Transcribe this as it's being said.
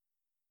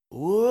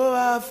O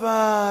our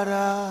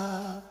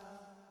Father,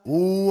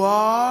 who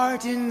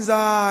art in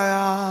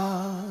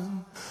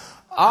Zion,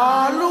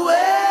 hallowed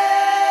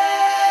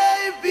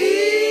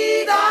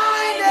be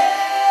thy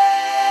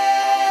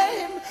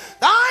name.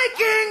 Thy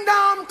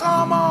kingdom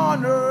come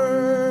on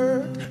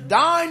earth,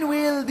 thine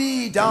will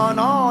be done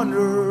on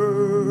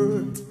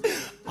earth.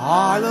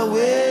 Hallowed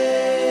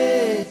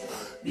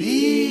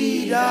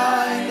be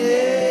thy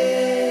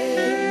name.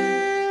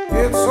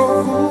 It's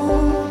so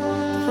good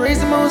to praise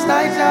the Most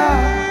High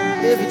God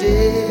every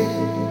day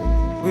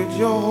with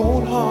your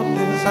whole heart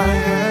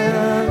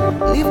desire.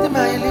 Lift him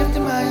high,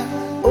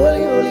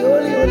 holy, holy,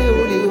 holy, holy,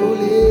 holy,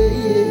 holy,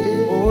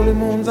 yeah. Holy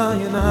Mount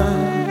Zion,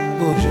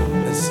 good job,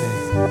 let's sing.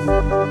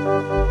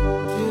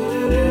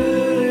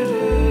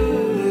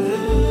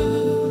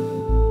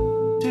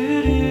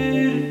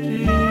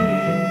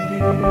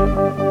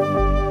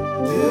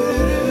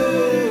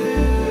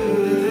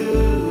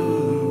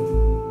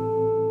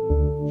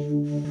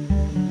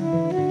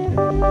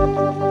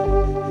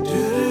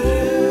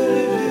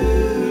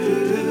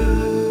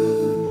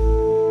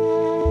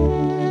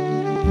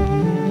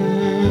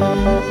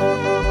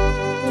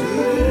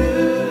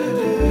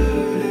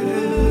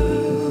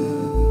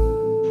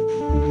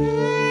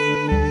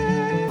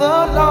 The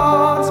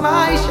Lord's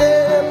my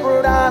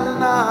shepherd, I'll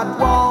not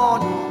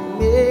want.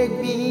 Make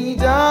me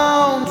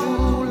down to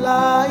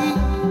lie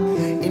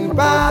in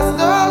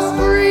pastures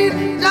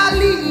green, that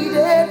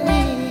leadeth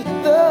me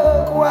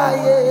the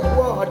quiet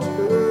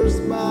waters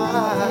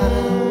by.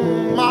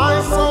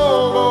 My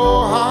soul,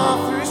 oh,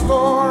 hath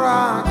restored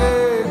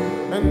again,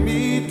 and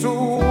me to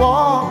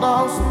walk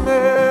thou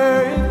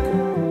make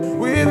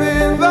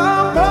within the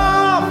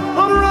path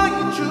of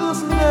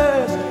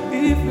righteousness,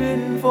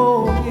 even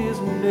for his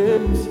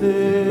name's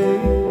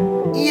sake.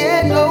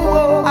 Yet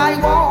though I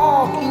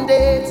walk in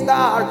death's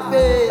dark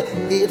vale,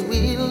 yet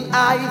will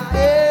I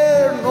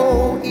fear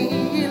no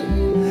ill.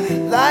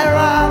 Thy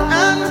rod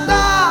and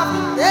staff,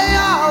 they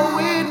are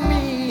with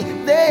me,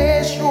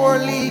 they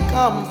surely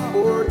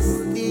comfort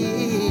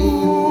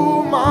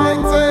still. My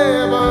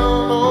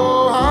table,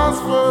 oh, has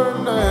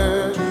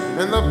furnished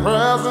in the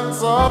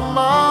presence of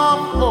my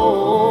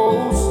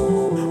foes.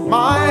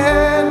 My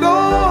head, oh,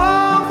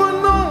 have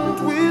anointed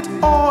with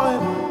oil,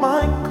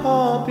 my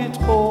cup it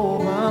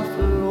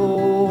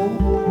overflow.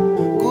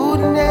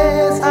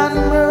 Goodness and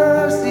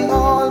mercy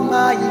all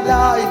my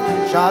life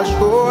shall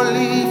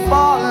surely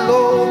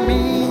follow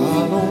me.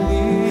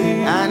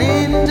 And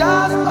in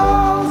just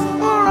house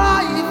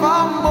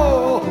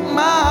forevermore,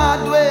 my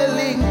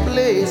dwelling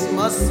place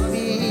must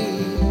be.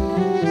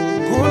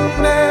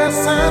 Goodness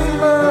and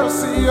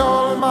mercy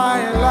all my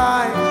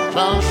life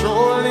shall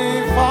surely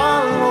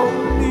follow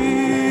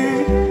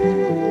me,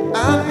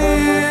 and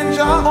in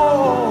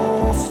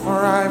Jehovah's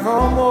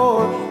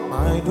forevermore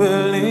my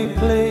dwelling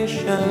place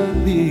shall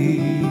be.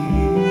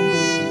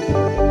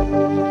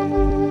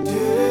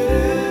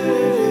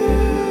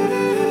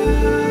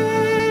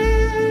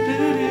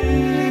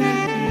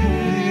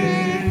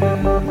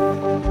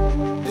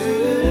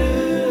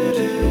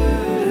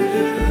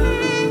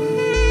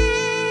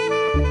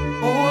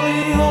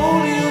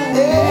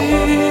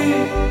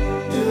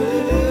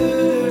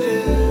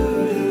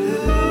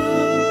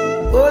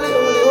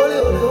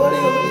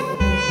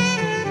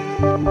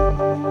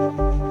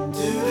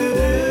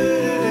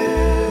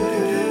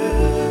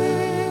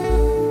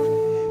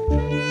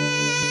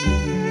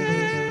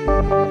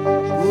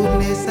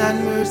 Goodness and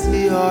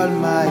mercy all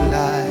my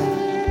life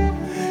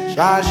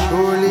shall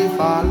surely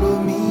follow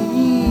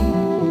me,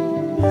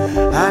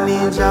 and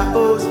in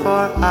Jehovah's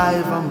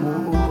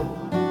forevermore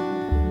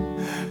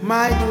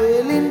my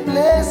dwelling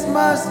place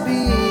must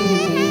be.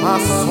 My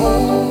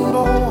soul,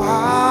 oh,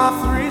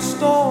 hath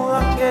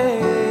restored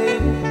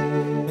again,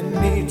 and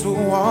me to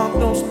walk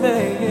those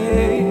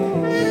ways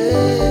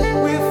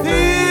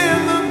within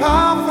the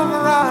path of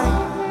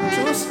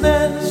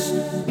righteousness,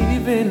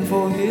 even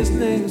for his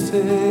name's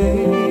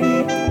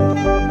sake.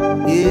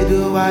 Yet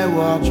though I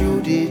walk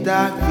through the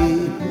dark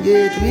vale,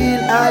 yet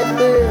will I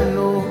fear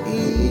no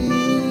ill.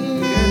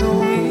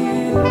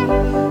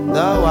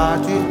 Thou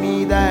art with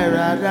me, thy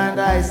rod and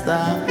thy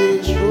staff,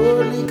 they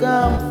surely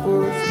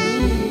comfort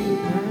me.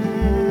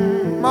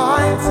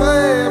 My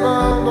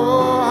table,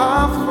 oh,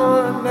 hath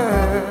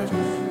furnished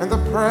in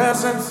the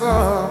presence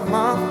of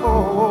my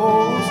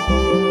foes.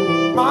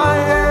 My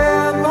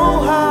head,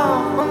 oh,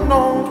 hath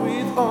anointed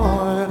with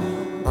oil,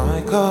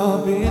 my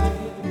cup it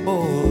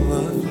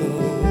overflows.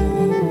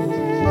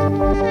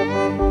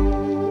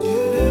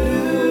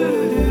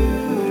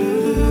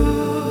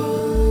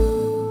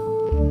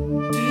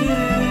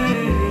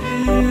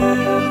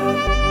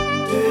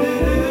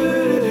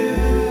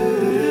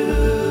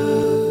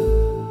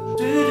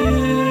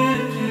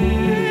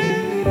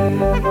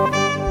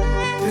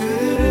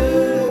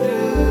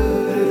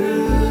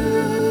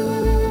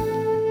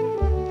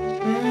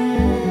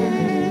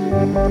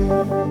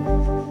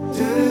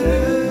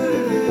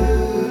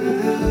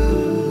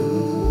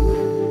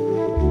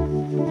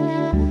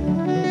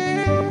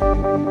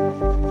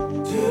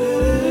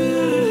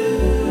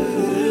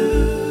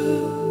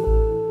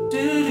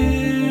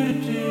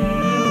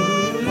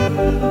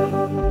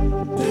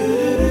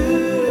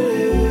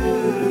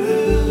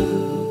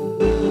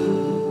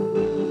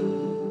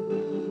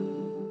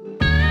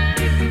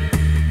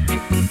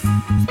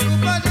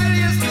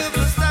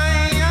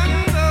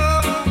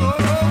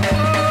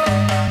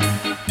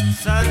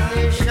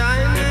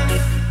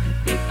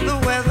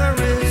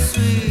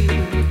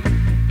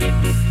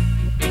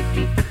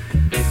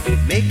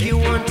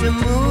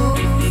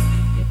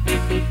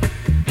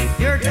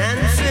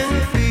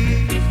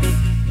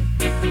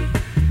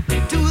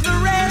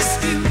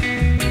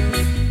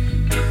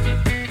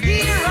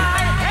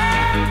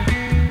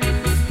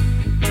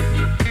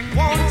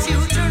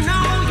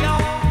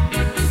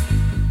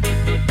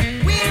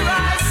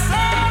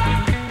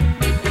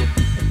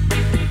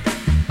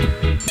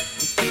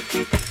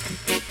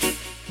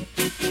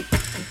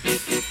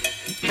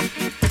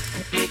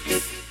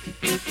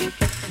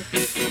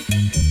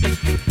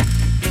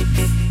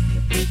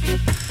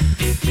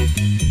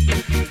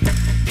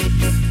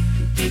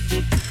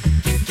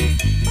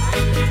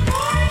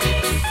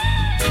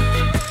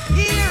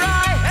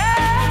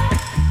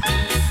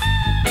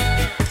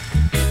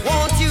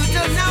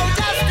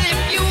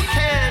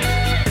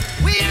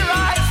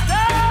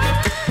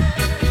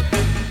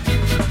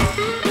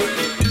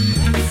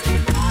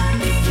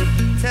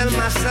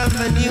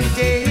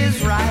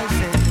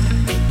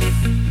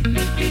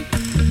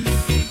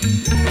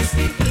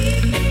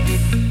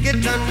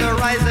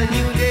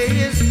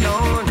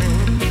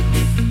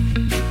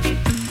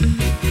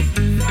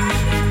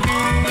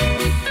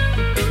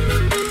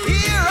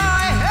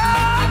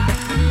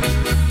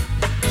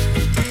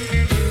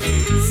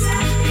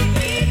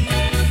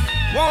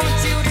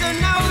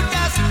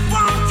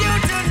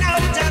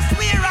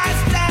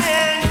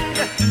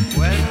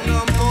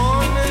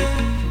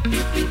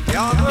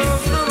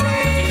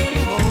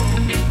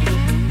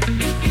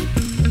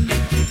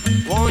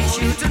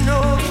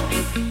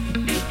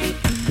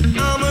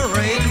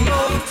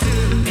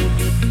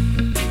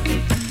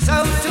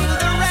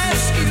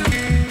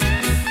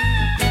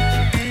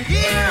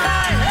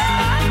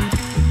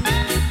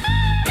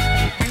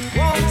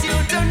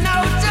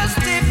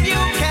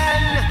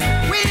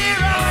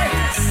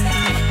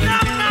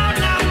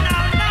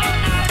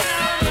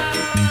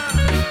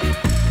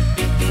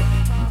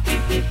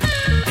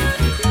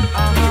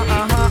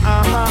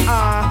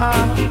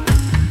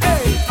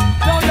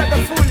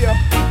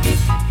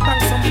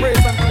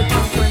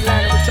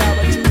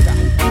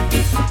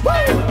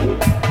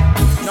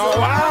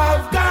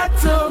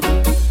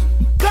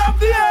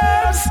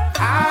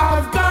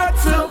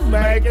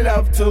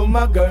 To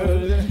my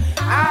girl,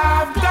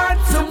 I've got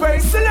to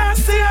praise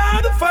Selassie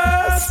the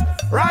first,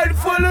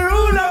 rightful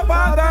ruler of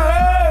the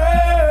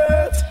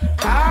earth.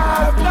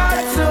 I've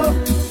got to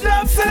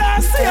love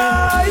Selassie.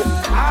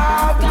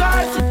 I've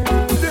got to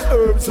the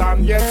herbs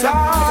and yes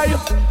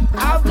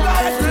I've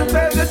got to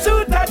tell the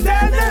truth and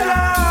tell the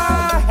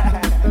lie.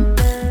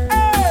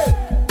 Hey,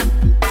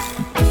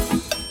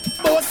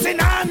 bossing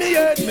on me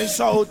head, me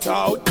shout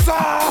out,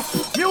 sir.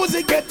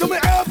 Music get to me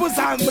elbows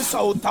and me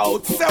shout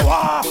out. Say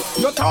what?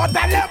 You thought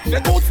I left the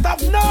good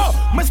stuff? No,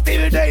 me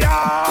still there.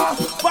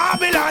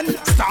 Babylon,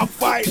 stop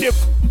fighting.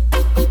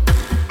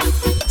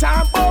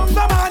 Champ on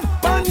the man,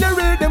 on the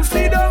rhythm,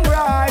 see don't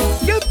right.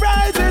 Give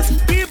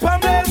prizes, keep on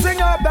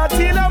blazing up that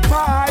till and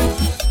pie.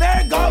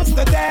 There goes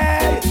the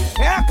day,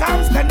 here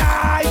comes the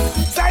night.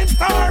 Same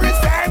story,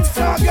 same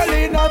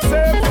struggling, not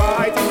same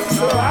fight.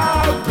 So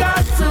I've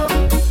got to,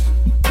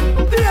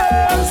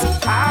 yes,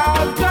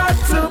 I've got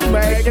to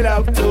make it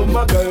up to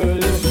my girl.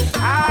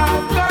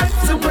 I've got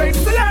to break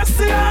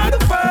Selassie the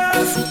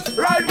first,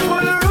 rightful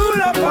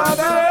ruler of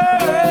the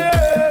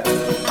earth.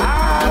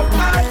 I've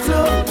got to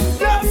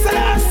love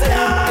Selassie.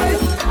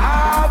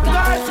 I've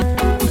got to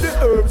the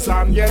herbs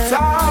and yes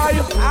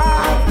I've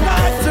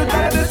got to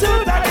tell the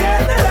truth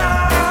again the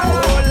lie.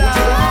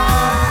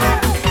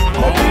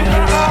 Open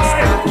your eyes,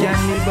 can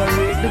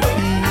liberate the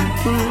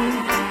people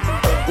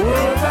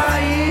over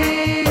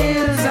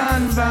hills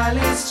and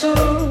valleys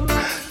too.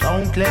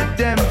 Don't let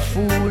them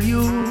fool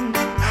you.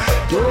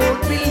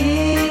 Don't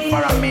believe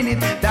for a minute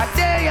that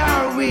they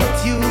are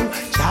with you.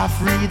 Jah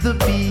free the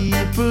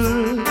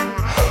people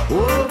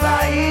over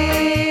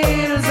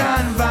hills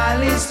and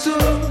valleys too.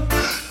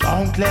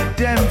 Don't let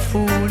them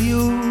fool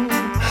you.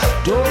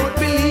 Don't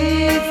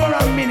believe for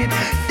a minute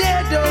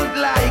they don't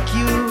like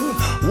you.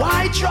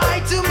 Why try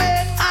to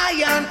make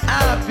I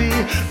unhappy?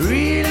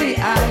 Really,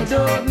 I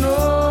don't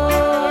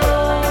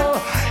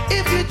know.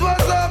 If it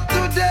was up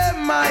to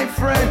them, my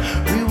friend,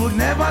 we would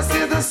never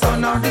see the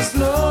sun or the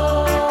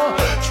snow.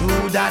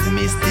 Through that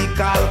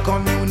mystical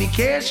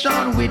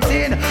communication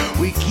within,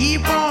 we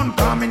keep on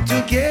coming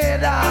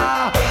together.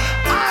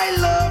 I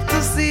love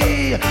to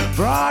see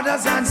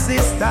brothers and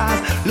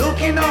sisters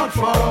looking out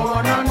for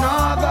one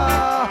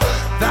another.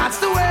 That's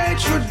the way it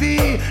should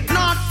be,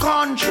 not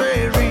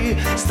contrary.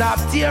 Stop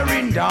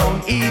tearing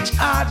down each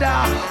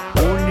other.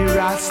 Only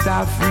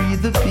Rasta free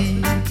the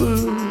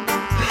people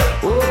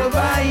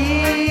over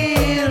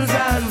hills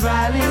and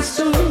valleys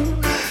too.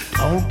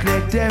 Don't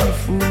let them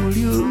fool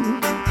you.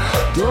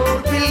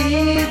 Don't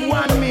believe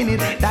 1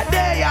 minute that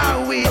they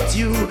are with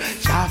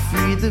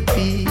free the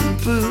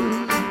people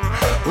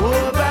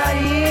over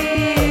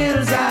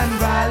hills and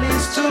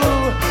valleys too.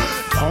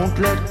 Don't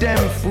let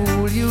them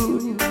fool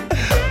you.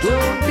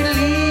 Don't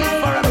believe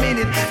for a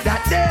minute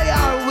that they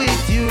are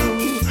with you.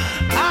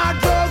 Our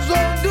dogs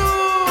don't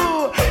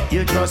do.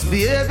 You're just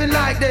behaving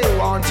like they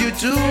want you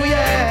to,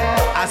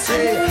 yeah. I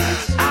say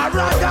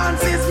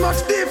arrogance is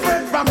much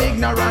different from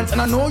ignorance,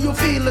 and I know you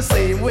feel the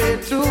same way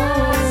too.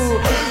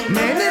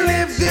 Many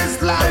live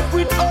this life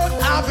without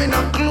having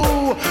a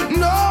clue.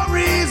 No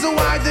reason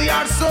why they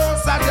are so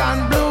sad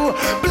and blue.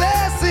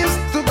 Places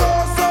to go,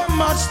 so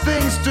much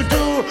things to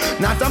do.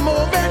 Not a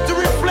moment to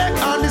reflect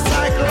on the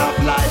cycle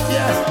of life,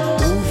 yeah.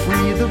 To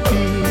free the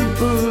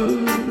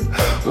people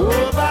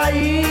over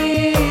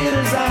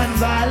hills and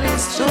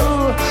valleys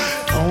too.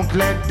 Don't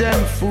let them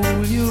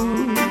fool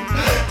you.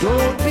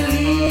 Don't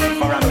believe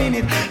for a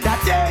minute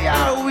that they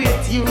are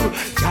with you.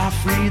 To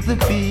free the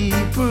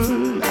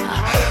people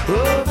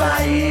over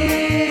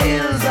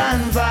hills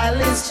and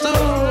valleys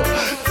too.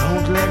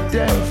 Don't let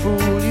them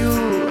fool you.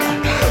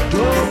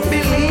 Don't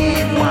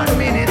believe 1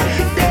 minute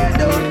they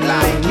don't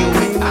like you.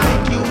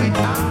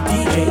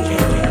 DJ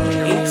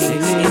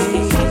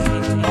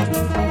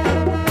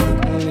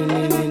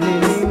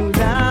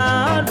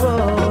Bad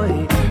boy,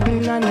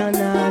 na na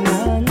na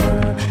na na.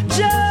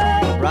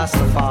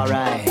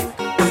 Rastafari.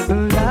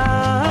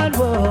 Bad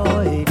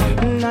boy,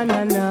 na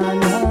na na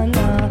na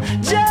na.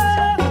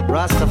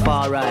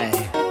 Rastafari.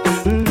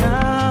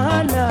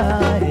 Na na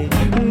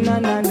na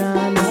na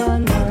na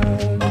na.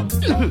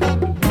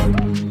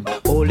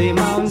 Holy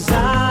Mount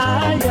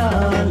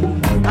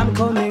Zion, I'm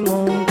coming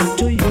home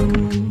to you.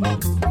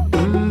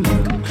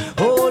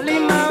 Holy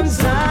Mount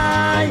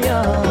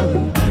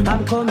Zion,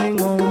 I'm coming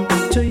home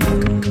to you.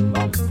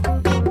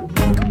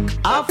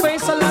 I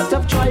face a lot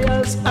of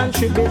trials and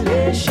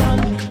tribulation,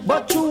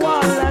 but through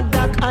all of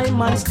that I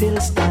man still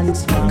stand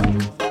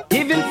strong.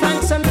 Giving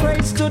thanks and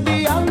praise to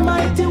the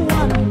Almighty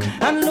One,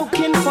 and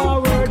looking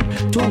forward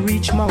to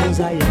reach Mount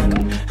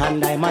Zion.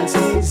 And I man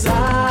say,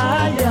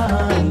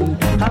 Zion,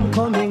 I'm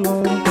coming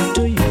home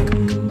to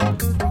you.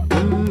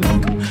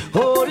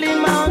 Holy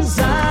Mount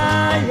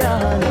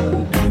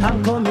Zion,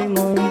 I'm coming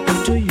home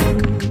to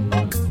you.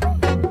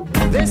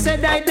 They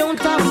said I don't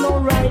have no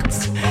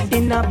rights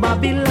in a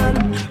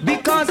Babylon,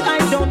 because I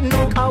don't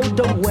know how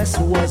the West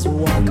was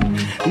won.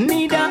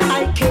 Neither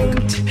I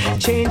can't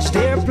change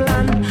their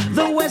plan.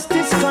 The West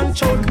is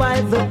controlled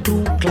by the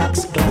Ku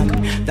Klux Klan.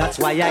 That's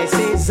why I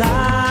say,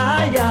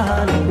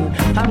 Zion,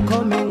 I'm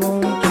coming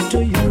home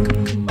to you.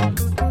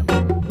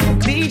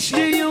 Teach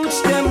the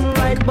youths them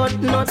right, but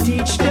not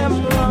teach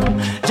them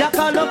wrong.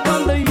 Jackal up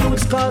on the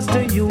youths, cause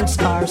the youths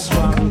are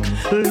strong.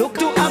 Look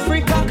to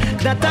Africa,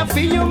 that I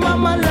feel your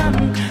mama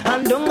land.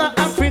 And down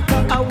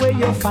Africa, where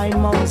you find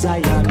Mount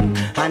Zion.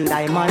 And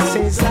I man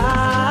say,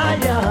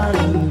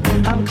 Zion,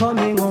 I'm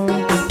coming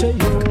home to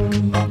you.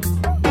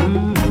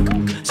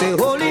 Say,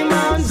 Holy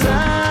Mount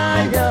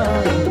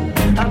Zion,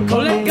 I'm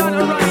coming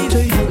home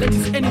to you. Let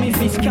his enemies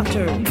be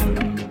scattered.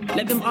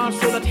 Let them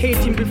also that hate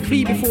him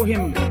flee before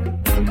him.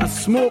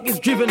 As smoke is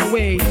driven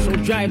away, so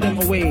drive them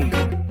away.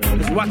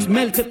 As wax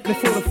melted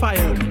before the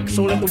fire,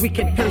 so let the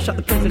wicked perish at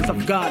the presence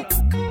of God.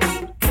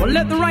 But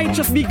let the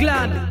righteous be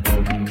glad.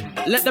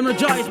 Let them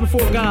rejoice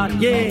before God,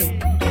 yea,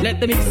 let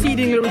them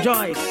exceedingly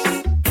rejoice.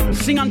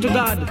 Sing unto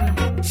God,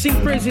 sing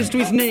praises to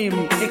his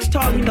name,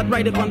 extol him that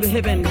rideth on the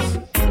heavens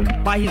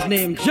by his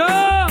name.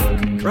 Jah,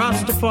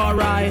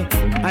 Rastafari,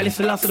 Haile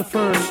Selassie the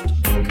first,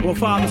 our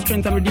Father,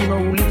 strength and Redeemer,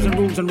 who lives and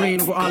rules and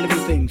reigns over all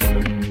living things.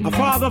 A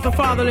Father of the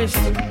fatherless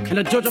and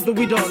a judge of the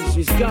widows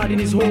is God in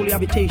his holy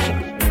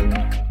habitation.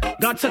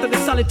 God set up the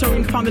solitary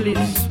in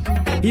families.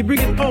 He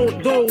bringeth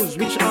out those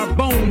which are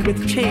bound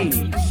with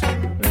chains,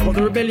 but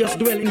the rebellious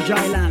dwell in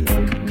dry land.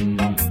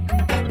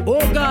 O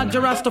God,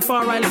 Jah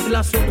Rastafari, Haile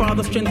Selassie,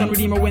 Father, strength and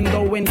Redeemer, when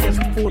thou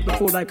wentest forth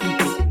before thy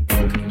people,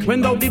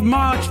 when thou did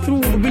march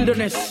through the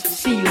wilderness,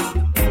 Selah,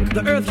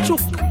 the earth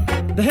shook,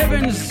 the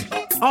heavens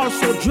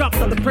also dropped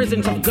at the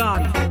presence of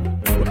God.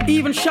 But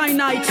even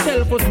Shinar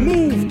itself was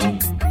moved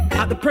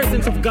at the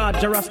presence of God,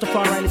 Jah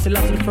Rastafari, Haile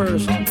Selassie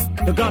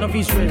I, the God of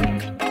Israel.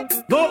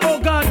 Though, O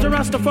God, Jah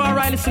Rastafari,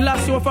 Haile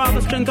Selassie, our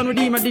Father, strength and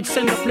Redeemer, did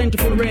send a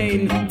plentiful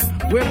rain,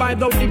 whereby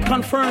thou did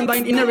confirm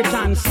thine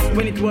inheritance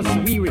when it was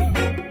weary.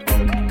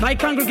 Thy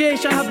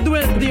congregation hath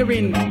dwelt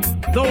therein.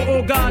 Thou,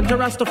 O God, Jah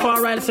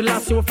Rastafari, Haile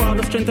Selassie, our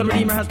Father, strength and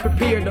Redeemer, has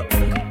prepared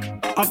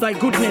of thy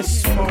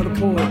goodness for the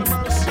poor.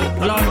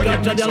 The Lord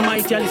God, Jah the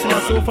Almighty, Haile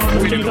Selassie, our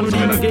Father, strength and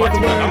Redeemer, gave the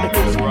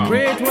word.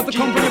 Great was the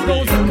company of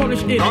those that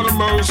published it. God of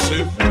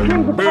mercy,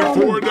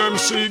 before them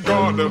see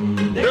God,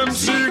 them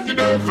seek the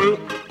devil.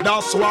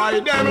 That's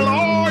why them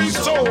lie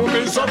so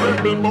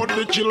miserable. But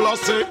the killer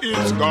say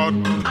it's God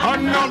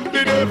and not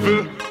the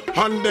devil.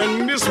 and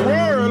then this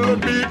world will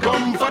be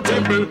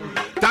comfortable.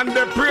 Than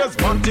the praise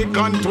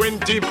Vatican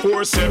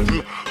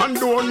 24/7. And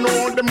don't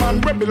know the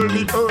man we build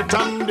the earth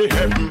and the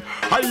heaven.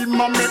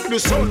 I'ma make the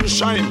sun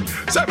shine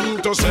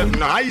 7 to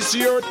 7. I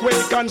see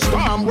earthquake and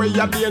storm where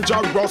you're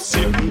dangerous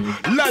sitting.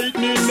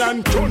 Lightning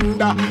and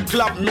thunder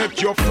clap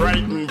make you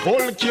frightened.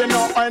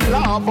 Volcano and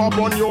lava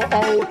burn you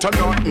out of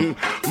nothing.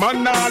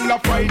 Man all a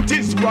fight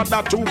his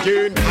brother to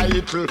gain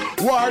title.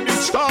 War did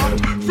start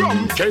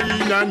from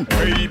Cain and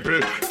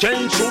Abel.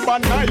 Cain shoot a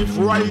knife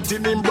right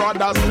in him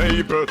brother's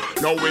navel.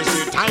 Now is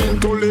it time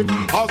to live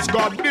as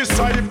God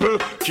disciple.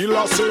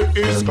 Killer say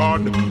is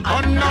God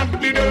and not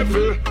the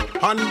devil.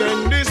 And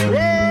then this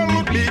world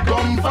will be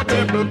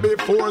comfortable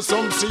before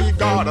some see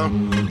God.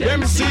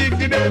 Them seek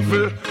the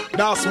devil.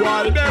 That's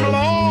why them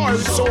Lord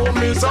so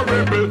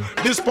miserable.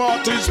 This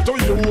part is to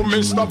you,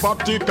 Mr.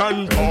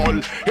 Vatican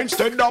Paul.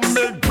 Instead of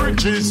make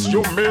bridges,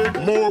 you make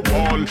more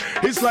wall.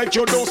 It's like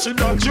you don't see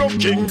that your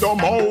kingdom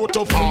out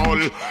of fall.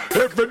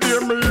 Every day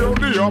me hear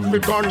the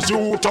Africans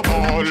you to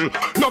all.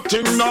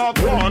 Nothing not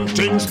one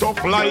thing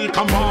stuff like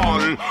a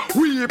mall.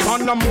 Weep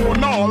on the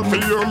moon all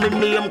fear me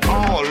name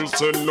call.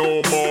 Say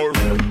no more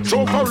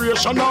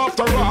separation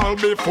after all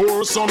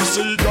before some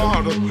see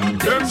God.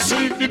 Them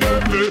seek the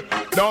devil.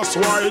 That's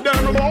why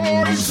them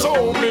Lord is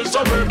so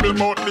miserable.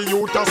 But the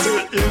youth I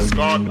say is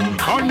God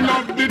and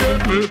not the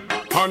devil.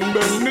 And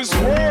then this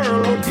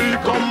world will be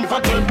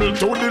comfortable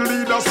to the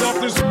leaders of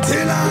this.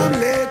 Till I'm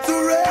late to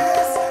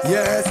rest.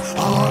 Yes,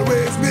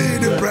 always be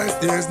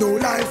depressed. There's no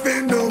life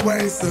in the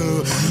West.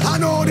 I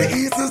know the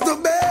East is the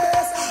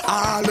best.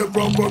 All the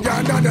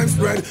propaganda them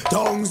spread.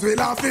 Tongues will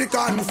have to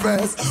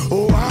confess.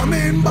 Oh, I'm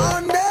in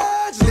bondage.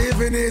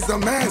 Living is a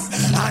mess.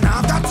 And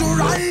I've got to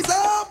rise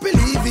up,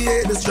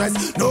 alleviate the stress.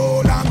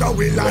 No longer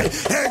will I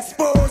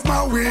expose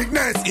my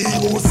weakness.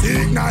 Ego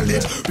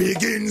signalage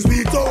begins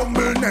with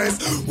humbleness.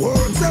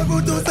 Work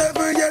 7 to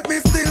 7, yet me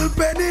still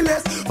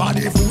penniless. For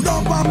the food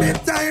up on me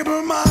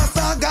table,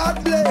 master,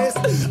 God bless.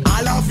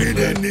 All of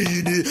the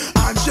needy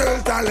and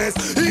shelterless.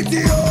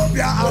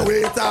 Ethiopia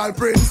await all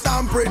prince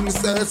and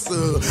princess.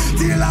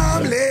 Till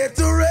I'm late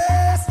to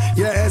rest.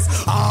 Yes,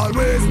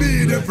 always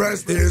be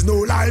depressed. There's no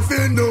life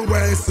in the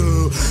West.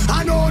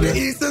 I know the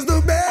East is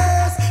the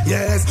best.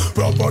 Yes,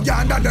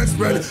 propaganda that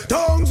spread.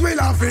 Tongues will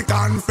have to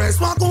confess.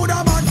 What could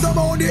have been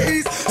about the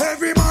East?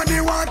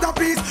 Everybody want a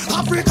piece.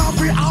 Africa,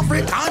 free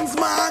Africans,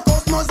 man.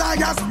 Cosmos I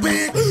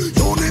speak.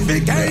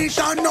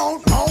 Unification, no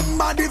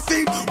nobody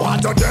think.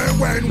 What a day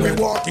when we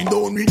walking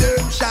down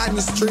Redemption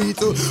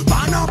Street.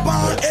 Man up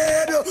our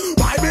head.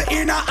 Bible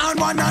in a hand,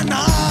 one and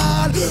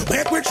all.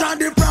 Make we try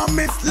the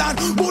promised land.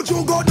 Would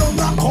you go down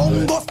the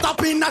Congo,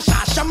 stop in a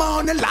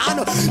Shashamane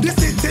land? The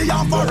city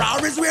of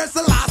Ferraris where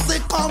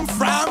Selassie come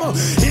from.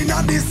 In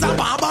Addis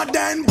Ababa,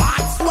 then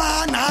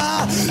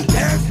Botswana.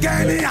 Left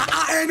Kenya,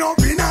 I end up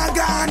in a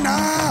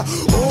Ghana.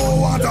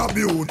 Oh, what a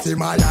beauty,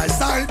 my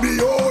eyesight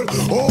behold.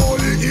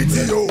 Holy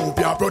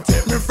Ethiopia,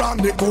 protect me from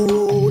the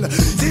cold.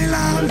 Till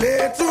I'm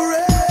late to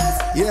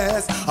rest.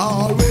 Yes,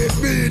 always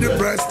be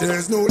depressed.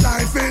 There's no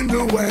life in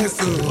the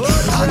West. I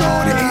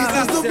know the East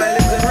is the best.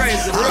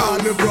 All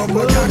the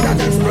propaganda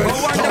that spread.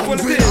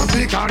 Tongues will have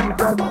the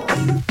contact.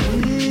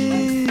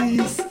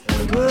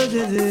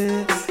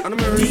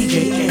 DJ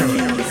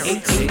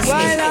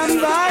While I'm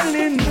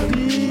violin,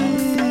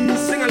 please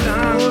sing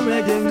along. Oh,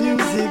 reggae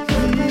music,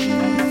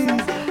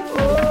 please.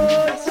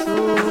 Oh, so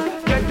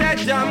get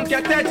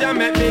that jam,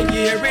 make me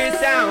hear it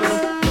sound.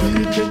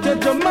 Get that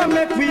jam,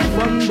 make me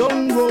run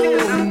down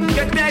road.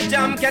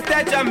 Get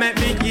that jam, make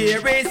me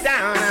hear it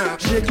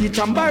sound. Shake it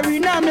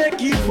tambourine,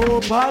 make it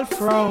vocal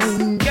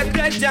frown. Get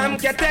that jam,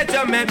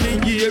 make me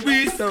hear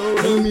it sound.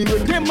 Tell me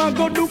what them a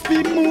go do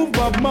fi move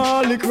up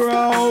Marley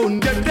crown.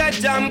 Get that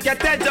jam,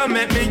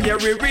 make me hear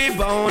it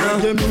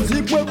rebound. The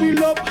music where we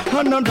love,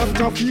 and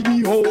another fi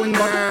we own.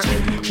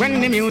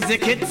 When the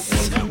music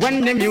hits,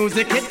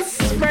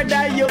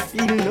 brother, you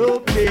feel no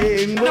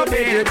pain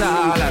at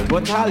all.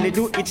 But all they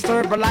do is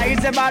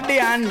verbalize your body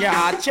and your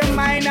heart, your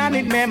mind, and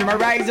it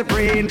memorize your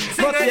brain.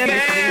 But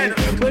again,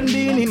 when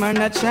Beenie Man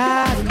a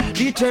chant,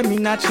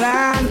 determine a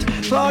chant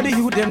for the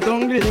youth them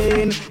down the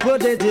lane.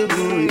 What they do,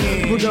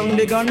 put down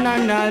the gun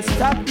and I'll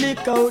stop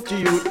lick out to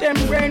you. Them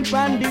brain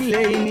pan the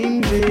lane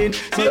in vain.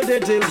 So they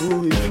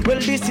do, well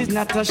this is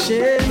not a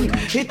shame,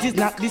 it is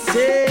not the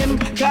same.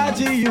 Cause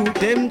the youth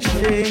them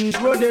change.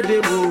 What they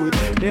do,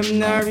 them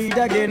not read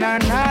again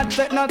and not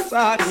take no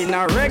talk in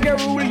a reggae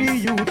rule the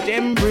youth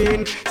them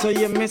brain. So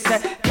you me say,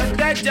 get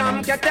that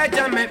jam,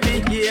 make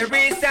me hear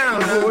it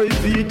sound. Boy,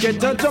 get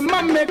that jam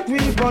and make me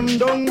run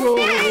down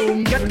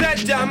road. Get that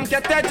jam,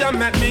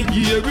 make me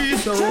hear it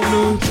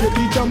sound. Shake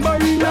it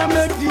tambourine and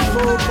make the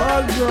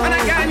vocal drum. And I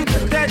got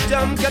get that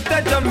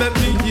jam, make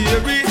me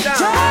hear it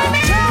sound.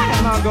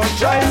 I'm gonna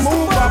try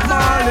move up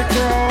Marley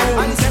crown.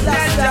 And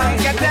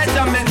get that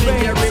jam, make me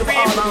hear it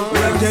rebound.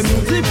 The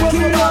music will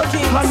be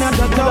rocking,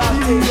 another top.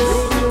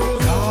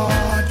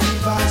 God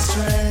give us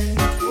strength.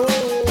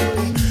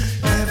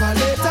 Never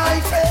let I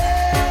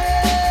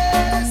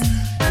face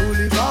to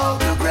live out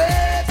the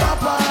greater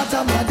part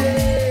of my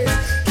days.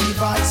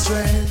 Give us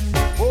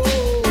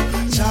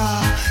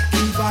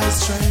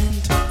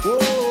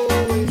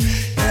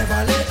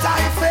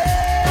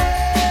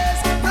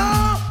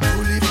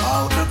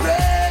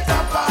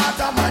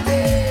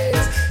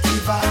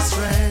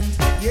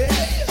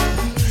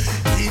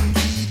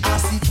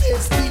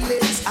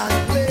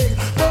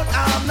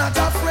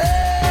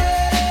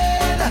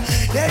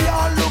They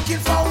are looking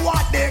for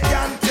what they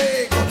can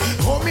take.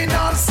 Come in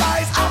all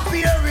size,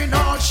 appear in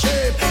all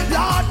shape.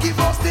 Lord, give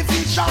us the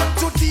vision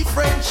to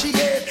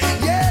differentiate.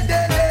 Yeah,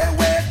 they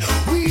wait,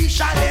 we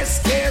shall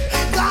escape.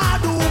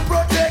 God who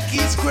protect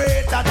is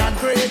greater than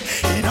great.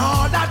 In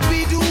all that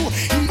we do,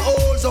 He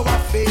holds our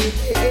faith.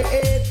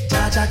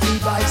 Jaja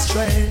give I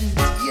strength.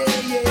 Yeah,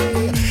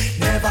 yeah.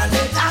 Never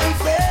let I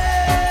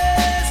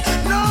face.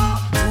 No,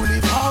 to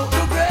live out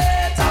the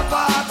greater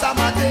part of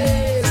my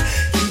days.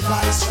 Give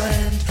I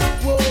strength.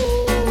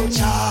 Whoa,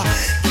 Jah,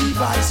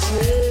 give I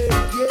strength.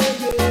 Yeah,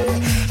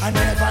 yeah. I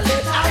never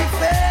let I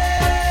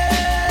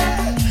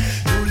fail.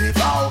 To live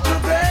out the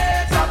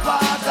greater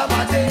part of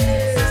my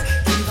days.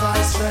 Give I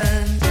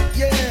strength.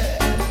 Yeah.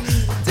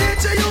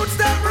 Teach the youths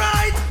them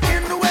right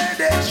in the way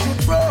they should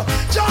grow.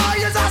 Joy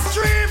is a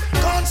stream,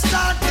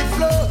 constantly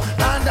flow.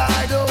 And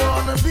I don't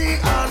wanna be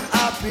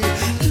unhappy.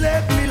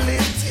 Let me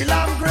live till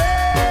I'm great.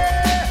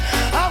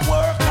 I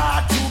work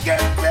hard to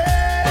get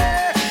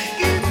paid.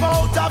 Keep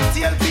out of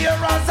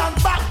tailbearers and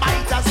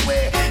backbiters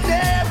way.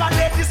 Never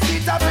let the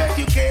spirit of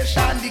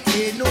education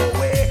decay, no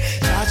way.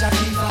 Jaja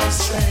give us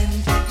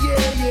strength,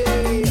 yeah,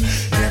 yeah.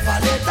 Never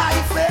let I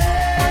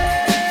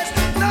face.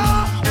 No,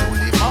 to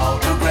live out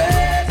the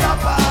greater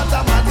part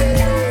of my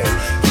days.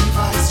 Give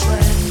us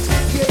strength,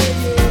 yeah,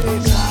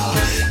 yeah. Jah,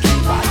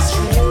 give us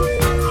strength.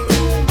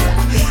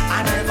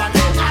 I never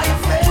let I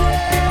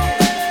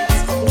face.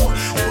 Oh,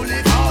 to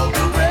live out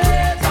the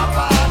greater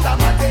part of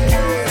my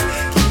days.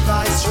 Give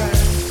us strength.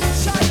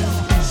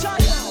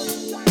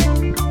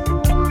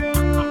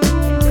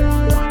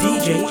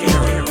 DJ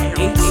Aaron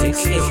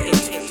 868.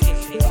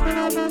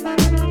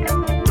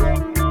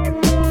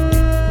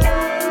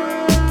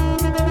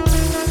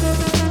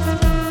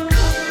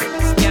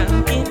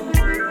 Skanking,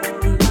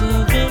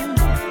 grooving,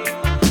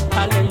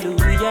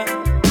 hallelujah.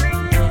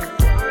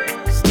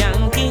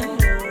 Skanking,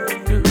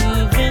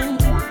 grooving,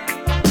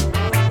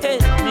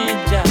 help me,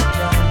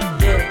 Jaja.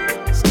 Yeah,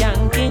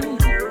 skanking,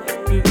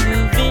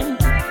 grooving,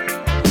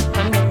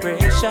 under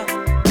pressure.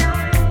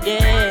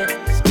 Yeah,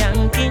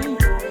 skanking,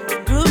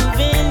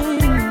 grooving.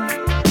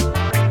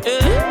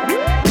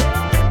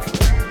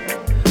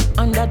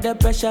 Under the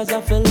pressures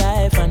of a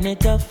life and it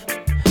tough.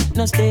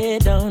 No stay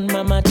down,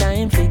 mama,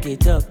 time pick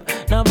it up.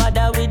 No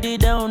bother with the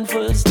down,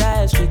 full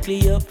style,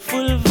 strictly up,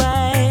 full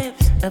vibes.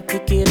 I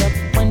pick it up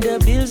when the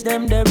bills,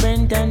 them, the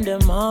rent and the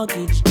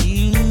mortgage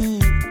due.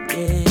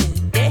 Yeah,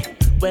 yeah.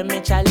 When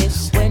me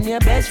chalice, when your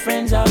best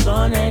friends are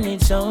gone and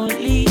it's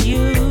only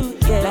you.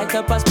 Yeah, like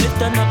up a split,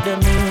 turn up the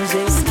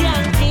music.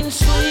 Skanking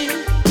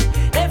sweet,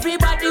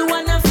 everybody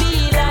wanna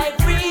feel like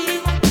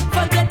free.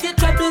 Forget your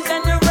troubles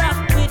and the rock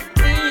with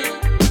me.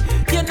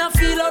 You know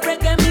feel a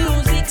reggae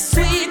music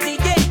sweet,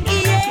 yeah,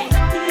 yeah.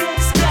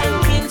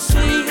 Skanking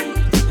sweet,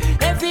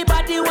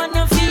 everybody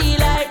wanna feel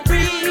like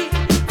free.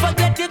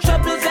 Forget your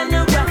troubles and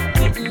the rock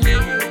with me.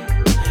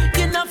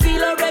 You know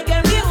feel a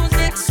reggae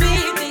music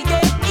sweet,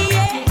 yeah,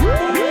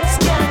 yeah.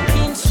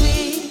 Skanking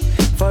sweet,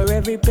 for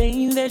every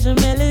pain there's a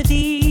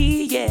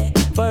melody, yeah.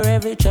 For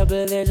every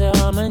trouble there's a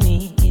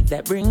harmony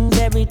that brings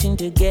everything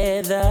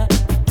together.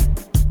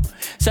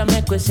 So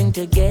make we sing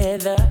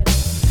together.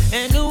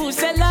 And who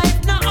said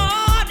life no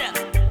order?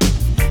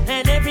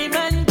 And every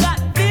man got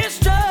this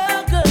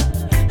struggle.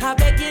 I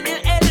beg you to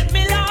help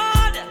me,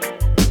 Lord,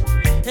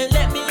 and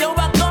let me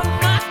overcome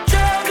my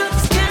struggle.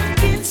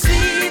 Skanking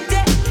sweet,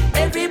 yeah.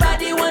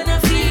 Everybody wanna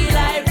feel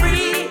like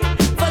free.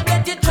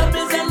 Forget your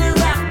troubles and you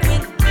rock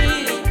with me.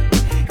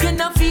 You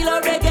know feel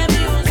a reggae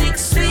music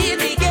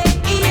sweet, yeah,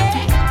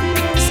 yeah.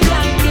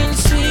 Skanking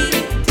sweet,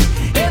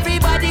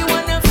 everybody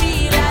wanna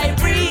feel like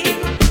free.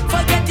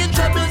 Forget your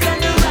troubles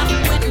and you rock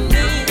with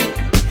me.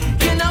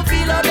 You know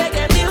feel a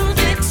reggae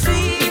music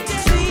sweet,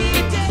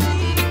 sweet.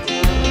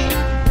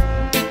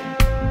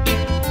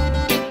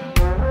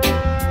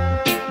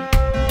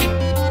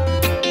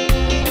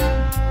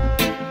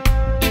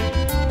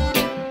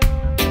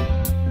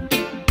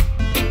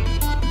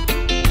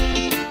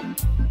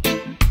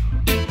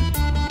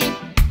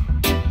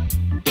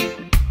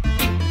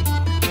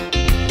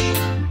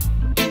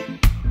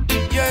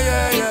 Yeah,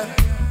 yeah, yeah.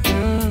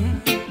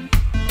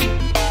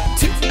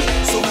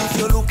 So if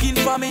you're looking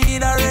for me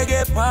in a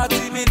reggae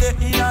party, me there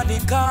in the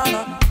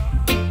corner.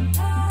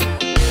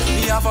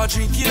 Me have a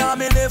drink in a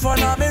me left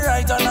and a me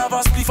right and have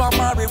a spliff of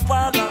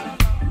marijuana.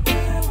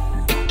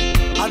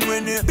 And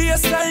when the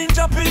bassline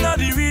jump in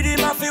the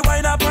rhythm, I feel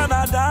wine up and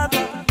a dance.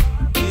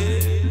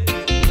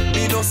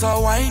 Me just a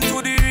wine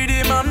to the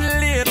rhythm and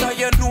later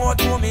you know what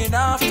coming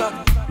after.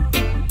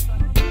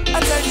 I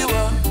tell you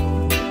what,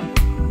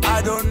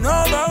 I don't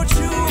know about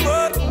you,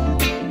 but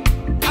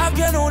I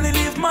can only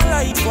live my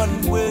life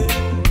one way.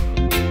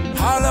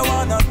 All I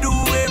wanna do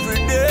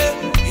every day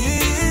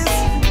is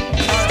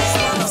I just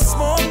wanna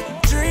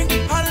smoke, drink,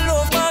 and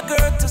love my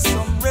girl to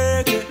some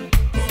reggae.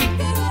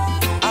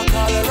 I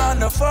call her on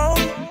the phone,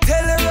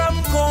 tell her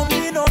I'm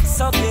coming up,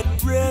 so get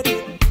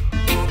ready.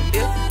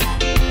 Yeah.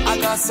 I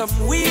got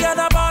some weed and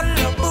a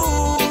bottle of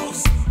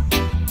booze.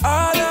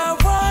 All I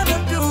wanna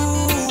do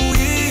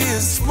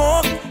is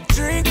smoke,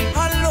 drink,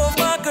 and love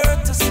my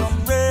girl to some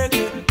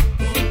reggae.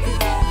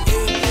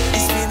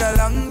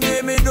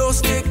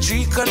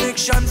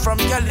 connection from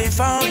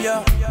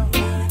California.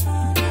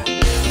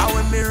 And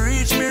when me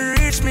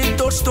reach me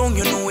touchdown,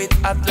 you know it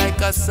hot like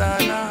a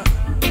sauna.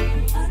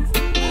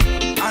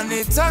 And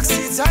the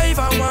taxi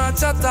driver want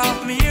to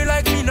talk me here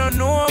like me no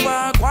know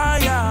about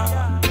choir.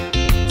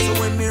 So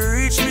when me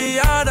reach me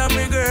yard and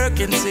me girl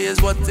can say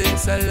is what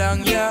takes so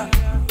long, yeah.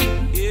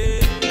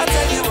 Yeah, I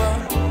tell you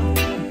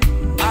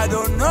what, I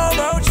don't know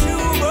about you,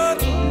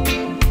 but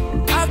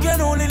I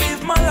can only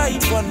live my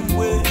life one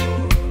way.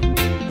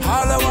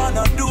 All I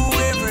wanna do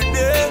every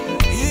day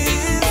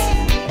is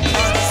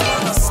I just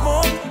wanna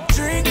smoke,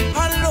 drink,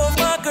 and love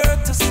my girl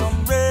to some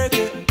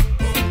reggae.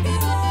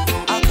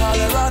 I call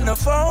her on the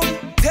phone,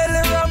 tell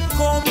her I'm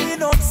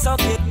coming up, so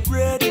get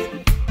ready.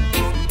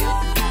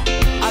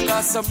 I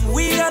got some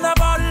weed and a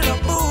bottle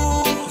of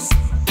booze.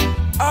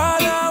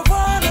 All I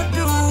wanna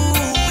do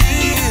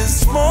is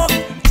smoke,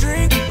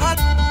 drink, and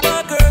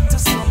my girl to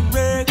some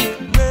reggae,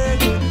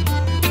 reggae.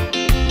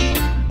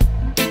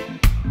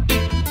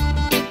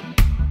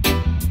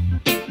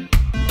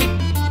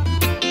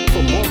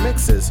 For more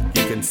mixes,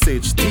 you can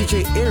search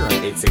DJ Era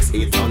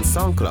 868 on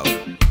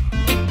SoundCloud.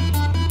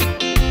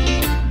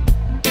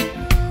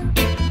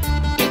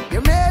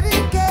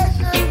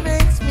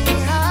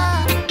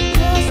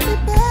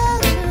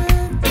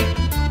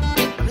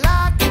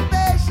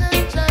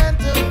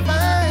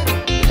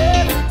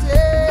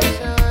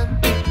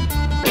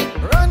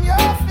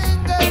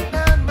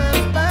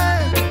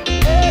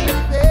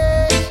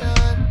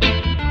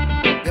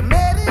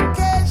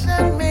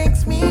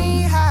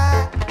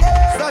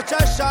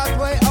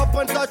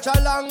 Such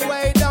a long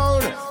way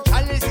down.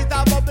 And you sit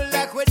a bubble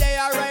like where they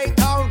are right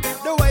down.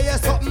 The way you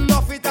something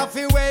off it off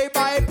your way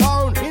by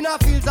pound. In a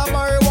fields of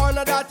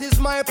marijuana, that is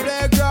my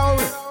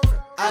playground.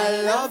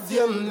 I love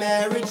you,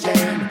 Mary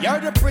Jane. You're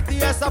the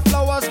prettiest of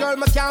flowers, girl,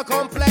 me can't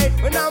complain.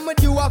 When I'm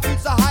with you, I feel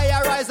so high,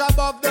 I rise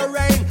above the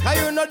rain. And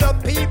you know the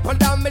people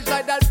damage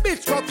like that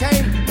bitch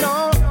cocaine.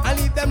 No, I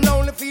leave them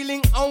lonely,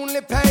 feeling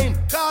only pain.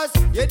 Cause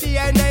your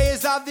DNA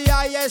is of the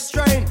highest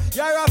strain.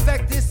 Your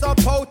effect is so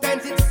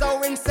potent, it's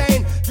so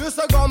insane. You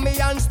so gummy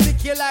and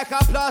sticky like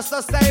a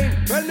plaster stain.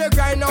 When you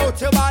grind out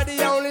your body,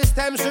 only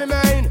stems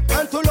remain.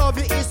 And to love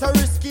you is so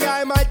risky,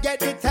 I might get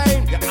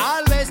detained. You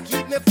always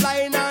keep me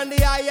flying on the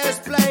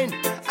highest plane.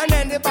 And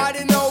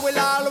anybody know we'll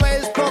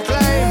always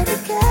proclaim.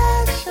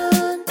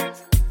 Medication,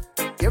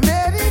 your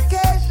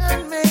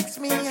medication makes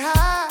me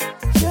high.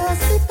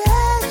 Just the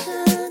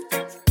passion,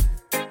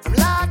 I'm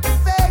like a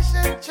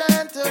patient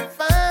trying to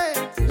find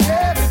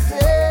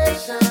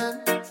levitation.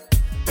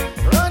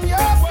 Run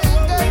your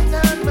fingers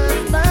down my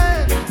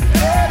spine.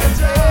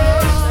 Meditation,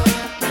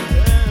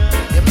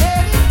 your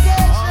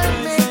medication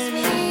makes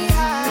me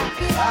high.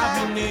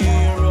 I've been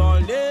here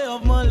all day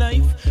of my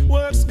life.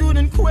 Works good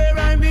and queer,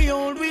 I'm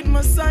beyond with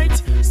my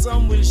sight.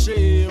 Some will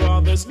share,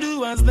 others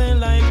do as they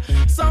like.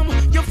 Some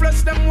you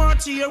flesh them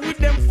want here with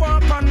them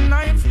fork and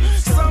knife.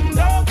 Some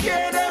don't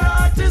care, their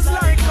heart is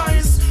like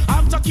ice.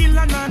 After kill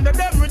another,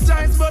 them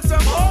retires, but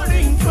I'm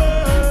holding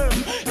firm.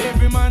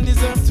 Every man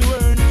deserves to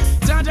earn.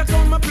 Jaja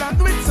come a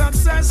plant with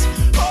success,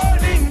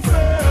 holding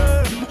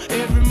firm.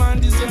 Every man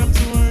deserves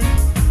to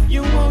earn.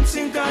 You won't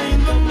think I'm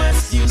in the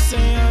mess. You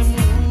say I'm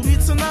rude,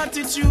 it's an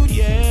attitude,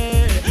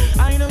 yeah.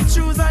 I don't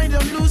choose, I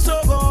don't lose,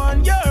 so go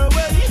on your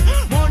way.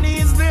 Money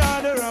is the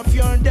order of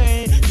your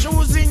day.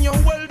 Choosing your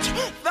wealth,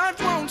 that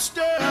won't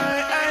stay.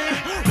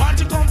 Want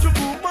to come to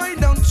prove, I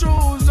don't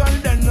choose.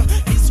 And then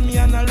it's me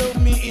and I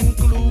love me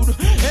include.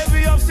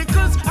 Every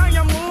obstacles I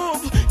am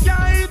move.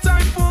 Yeah, it's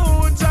I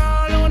put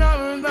all on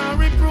a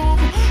reprove.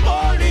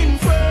 Holding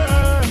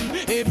firm,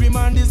 every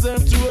man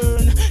deserves to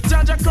earn.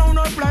 Jaja crown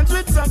our plans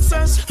with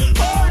success.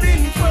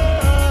 Holding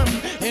firm,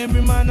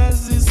 every man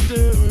has his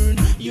turn.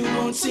 You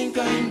won't think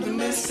I'm the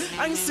mess.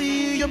 I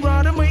see your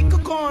brother make a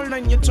call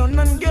and you turn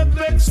and get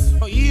vexed.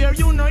 Oh, here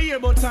you know here,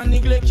 but I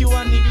neglect you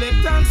and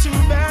neglect I'm too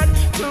bad.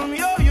 Tell me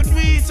how you do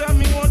it,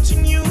 I'm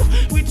watching you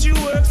with your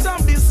works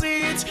of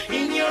deceit.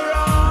 In your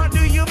heart,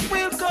 do you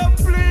feel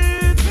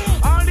complete?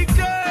 All the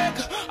cake,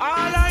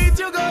 all I eat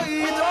you go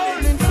eat,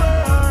 holding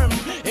firm.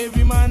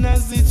 Every man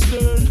has its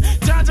turn.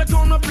 Jaja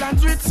come up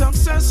plans with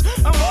success.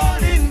 I'm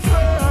holding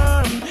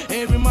firm.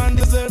 Every man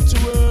deserves to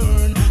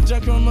earn.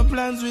 Jack on my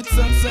plans with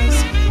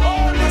success.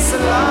 Oh, that's the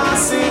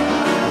last thing.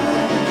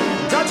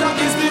 Jaja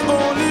is the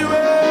only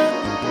way.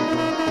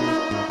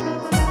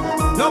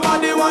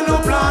 Nobody want to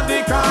plant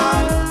the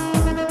can.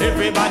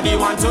 Everybody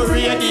want to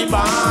read the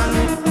band.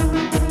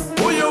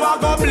 Who you are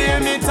go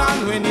blame it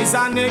on? When it's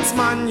a next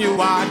man,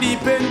 you are the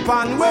pen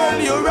pan.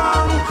 Well, you're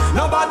wrong.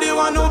 Nobody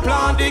want to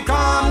plant the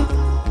can.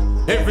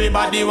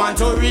 Everybody want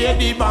to read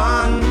the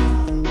band.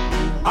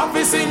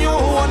 I've seen you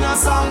on a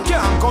song,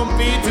 can't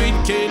compete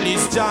with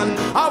Kelly's John.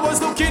 I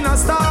was looking to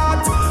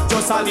start,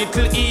 just a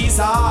little ease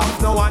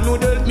off. No one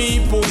would help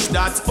me push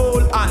that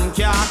old and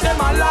can't. Them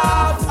a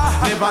laugh,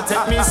 never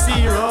take me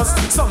serious.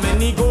 So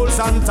many goals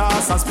and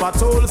tasks,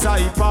 potholes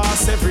I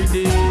pass every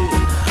day.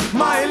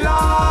 My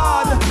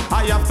Lord,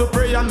 I have to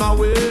pray on my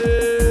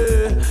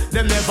way.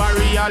 Them never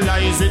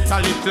realize it's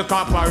a little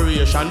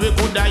corporation. We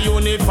coulda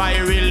unify,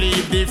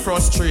 relieve the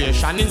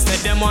frustration. Instead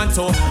them want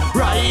to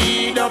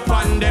ride up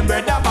on them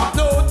brother back.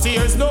 No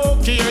tears, no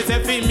cares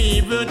if him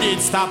evil did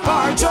stop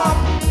our job.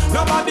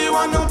 Nobody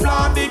want to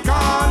plant the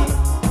corn.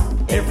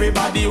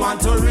 Everybody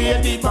want to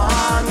raid the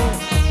barn.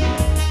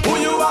 Who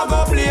you a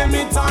go blame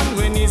it on?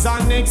 When he's a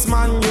next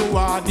man you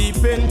are the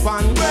pen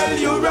pan. Well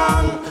you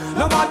wrong.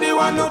 Nobody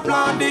want to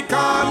plant the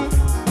corn.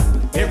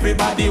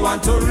 Everybody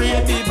want to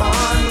raid the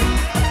barn.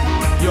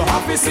 You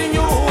have to sing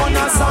your own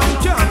song.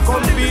 Can't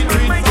compete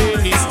with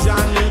Dennis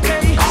Johnny.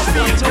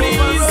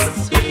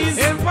 Please,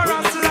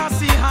 Emperor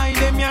Selassie, hide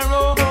them your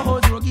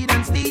roads, rugged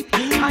and steep.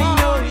 I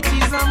know it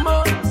is a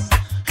must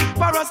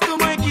for us to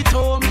make it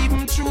home,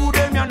 even through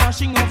them your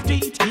gnashing of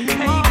teeth.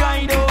 Hey,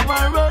 guide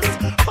over us,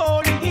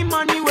 Holy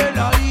Emmanuel,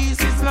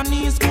 Isis,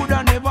 Lanis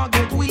coulda never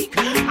get weak.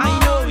 I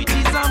know it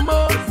is a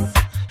must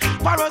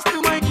for us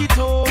to make it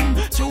home,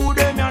 through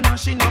them your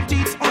gnashing of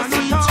teeth.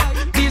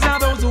 These are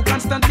those who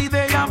constantly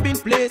they have been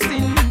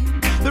placing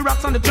the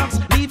rocks on the trucks,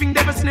 leaving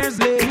devil snares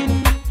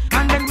laying,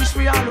 and then wish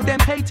we all of them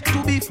hate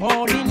to be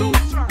falling.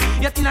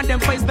 Yet in a them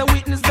face the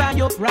witness by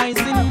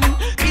uprising,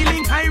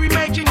 feeling high,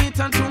 making it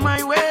onto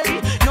my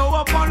way. No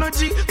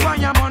apology,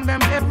 fire on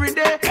them every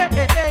day.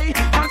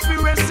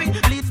 Conspiracy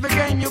leads the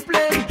game you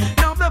play.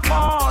 Now the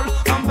fall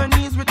on the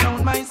knees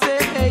return my say.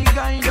 Hey,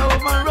 guide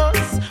over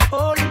us,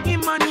 Holy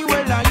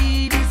Emmanuel,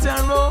 I this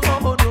a road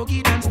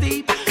rugged and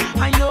steep.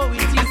 I know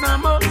it is a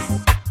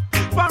must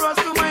for us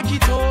to make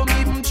it home,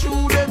 even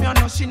through them you're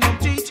gnashing of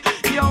teeth.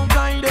 Young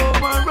guide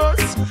over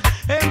us,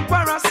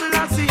 Emperor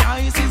Selassie,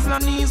 Isis,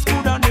 Lanis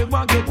coulda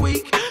never get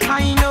weak.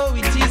 I know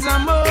it is a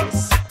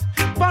must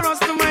for us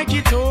to make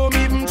it home,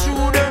 even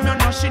through them you're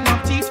gnashing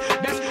of teeth.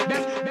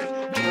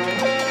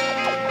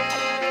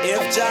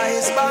 If Jah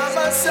is by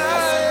my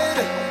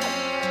side,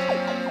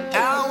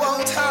 I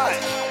won't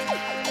hide.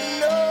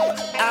 No,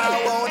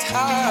 I won't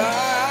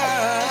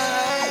hide.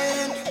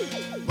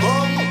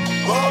 Boom,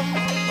 boom,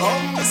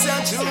 boom, this a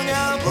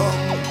junior. Boom,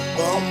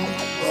 boom,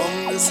 boom,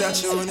 this a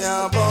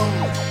junior. Boom,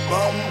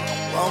 boom,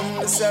 boom,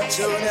 this a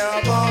junior.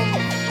 Boom,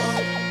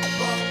 boom,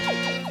 boom.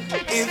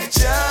 If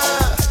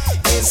Jah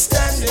is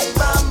standing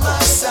by my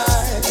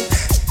side,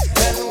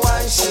 then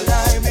why should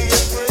I be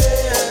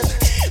afraid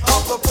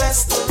of a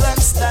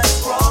pestilence that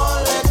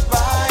crawleth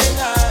by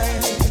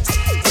night?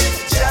 If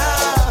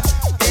Jah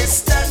is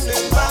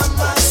standing by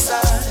my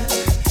side,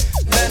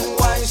 then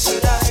why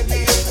should I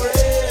be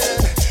afraid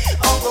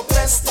of a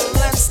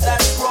pestilence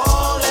that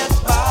crawleth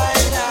by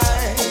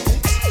night?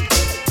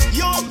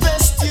 Your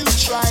best you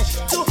try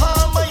to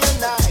harm I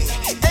and I,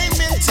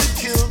 aiming to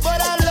kill, but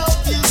I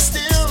love you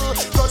still,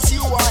 'cause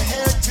you are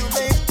here to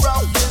make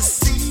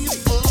prophecy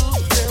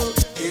fulfill.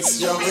 It's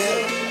your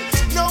will.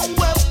 No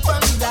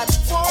weapon that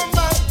form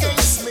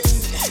against me,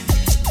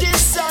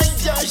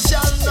 desire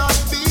shall not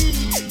be.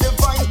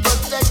 Divine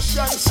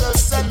protection shall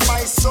set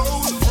my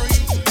soul free.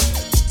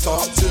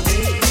 Talk to me.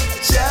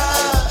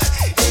 Jah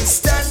is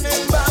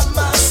standing by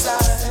my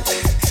side,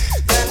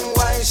 then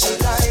why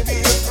should I be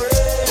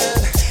afraid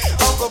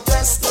of a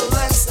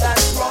pestilence that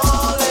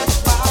crawleth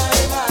by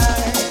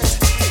night?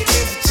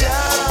 If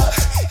Jah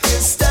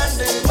is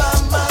standing by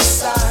my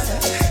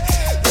side,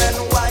 then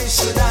why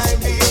should I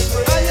be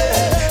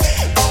afraid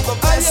of a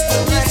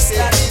pestilence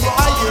that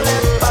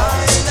crawleth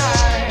by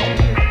night?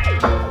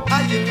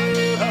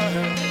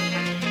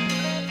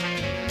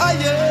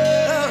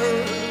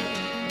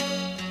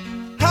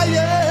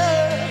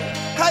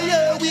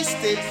 Higher, we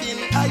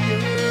stepping higher.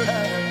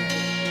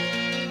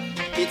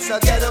 It's a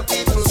ghetto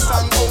people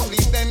song, only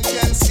them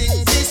can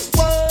sing this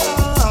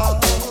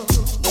world.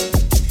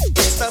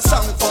 It's a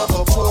song for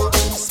the poor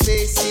who's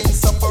facing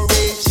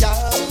separation.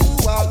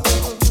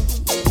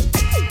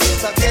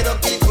 It's a ghetto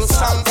people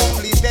song,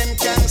 only them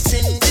can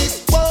sing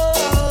this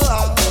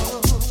world.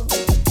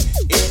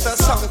 It's a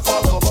song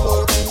for the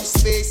poor who's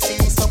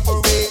facing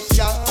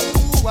separation.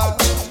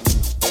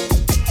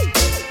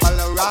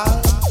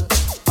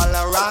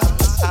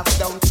 Tolerance, have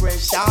down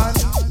pressure.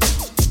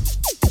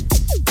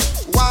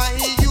 Why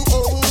you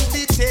hold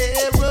the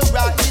terror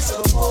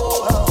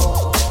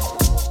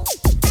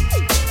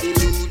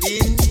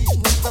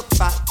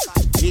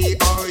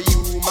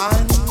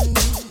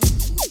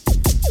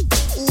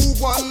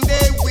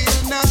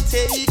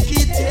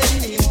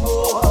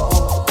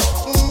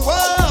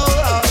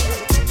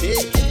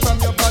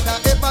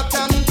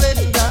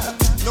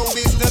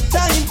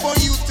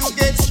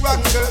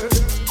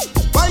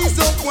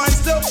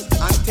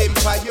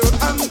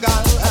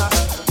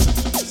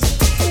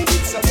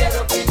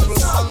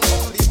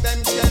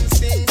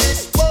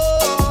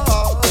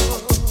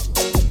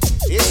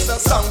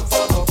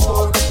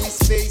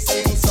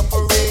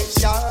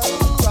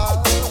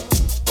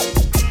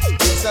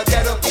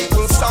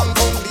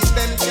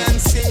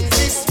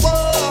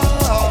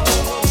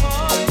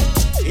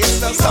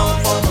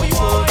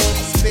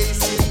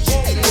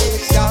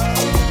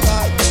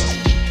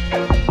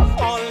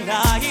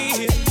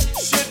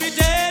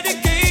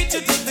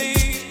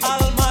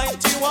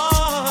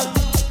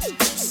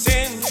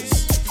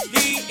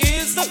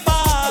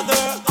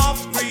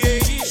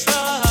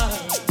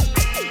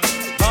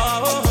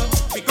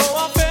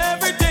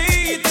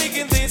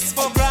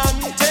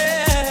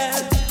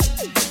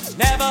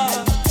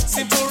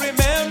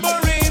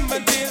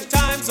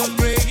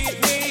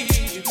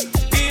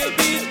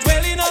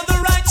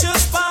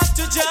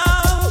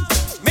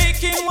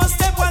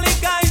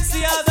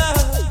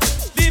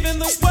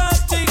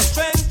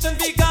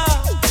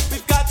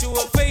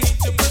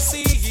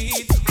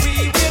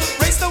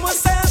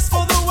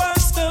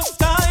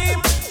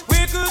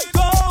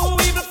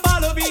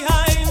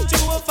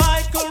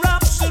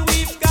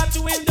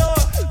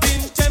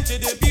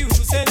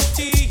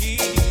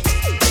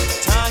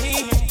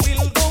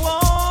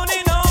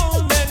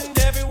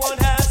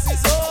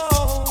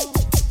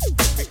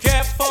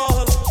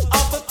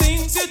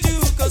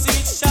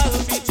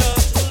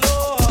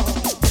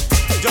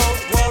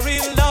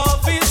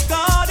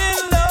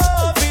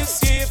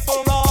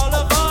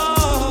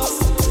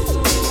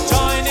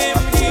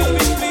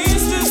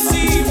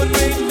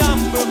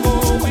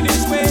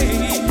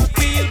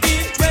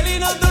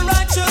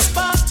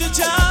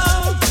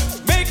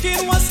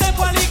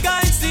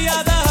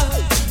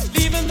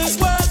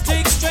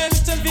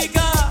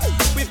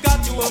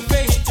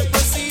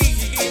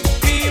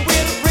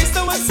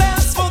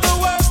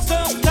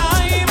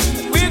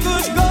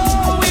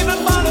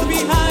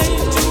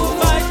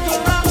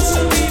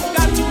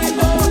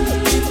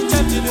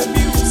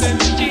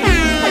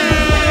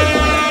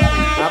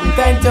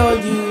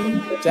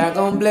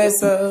gon'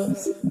 bless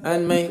us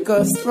and make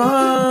us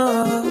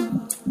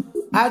strong.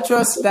 I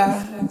trust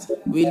that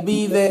we'll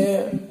be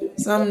there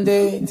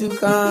someday to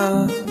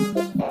come.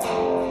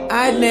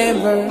 I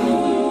never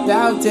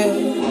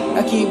doubted,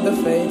 I keep the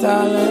faith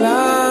all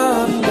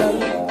along.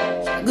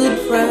 Good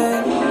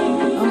friend,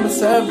 I'm a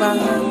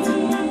servant,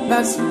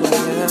 that's who I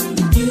am.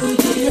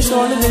 You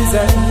surely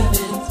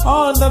deserve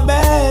all the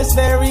best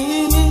there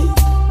is.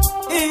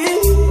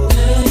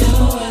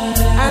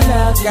 And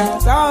I've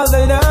got all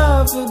the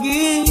love to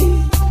give.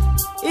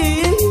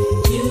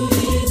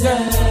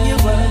 Girl, you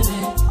want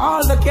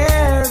all the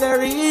care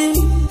there is.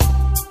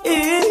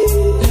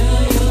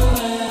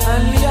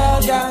 And we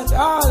all got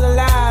all the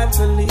life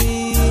to live.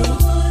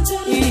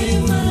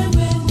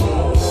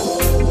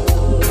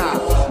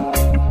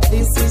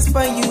 This is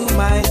for you,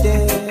 my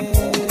dear.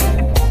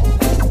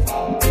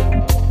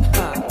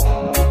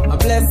 A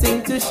blessing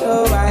to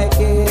show I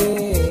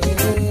care.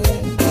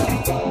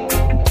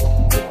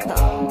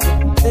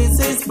 This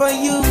is for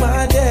you,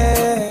 my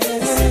dear.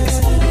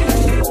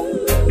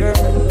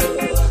 Girl,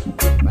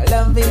 my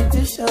loving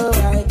to show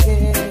I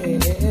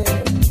care.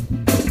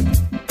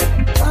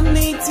 Come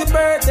meet your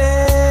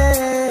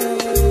birthday,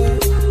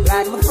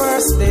 like my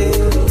first day.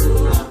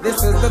 This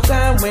is the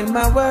time when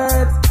my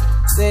words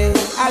say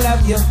I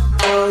love you.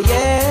 Oh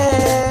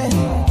yeah.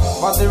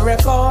 For the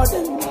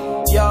recording,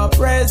 your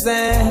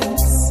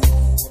presence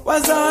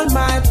was all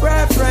my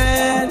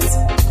preference.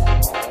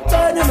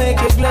 Gonna make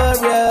it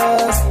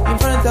glorious in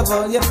front of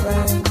all your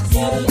friends.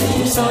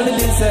 You surely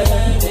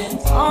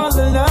deserve all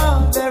the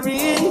love there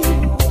is.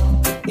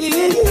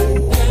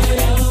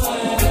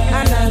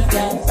 And I've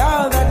got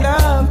all that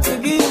love to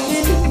give.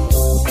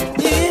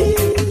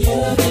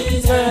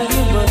 Girl,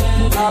 you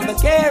bring all the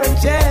care and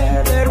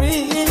share there is.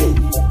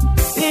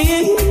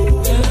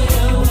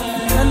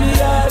 And we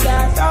all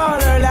got all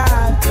our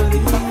life to live.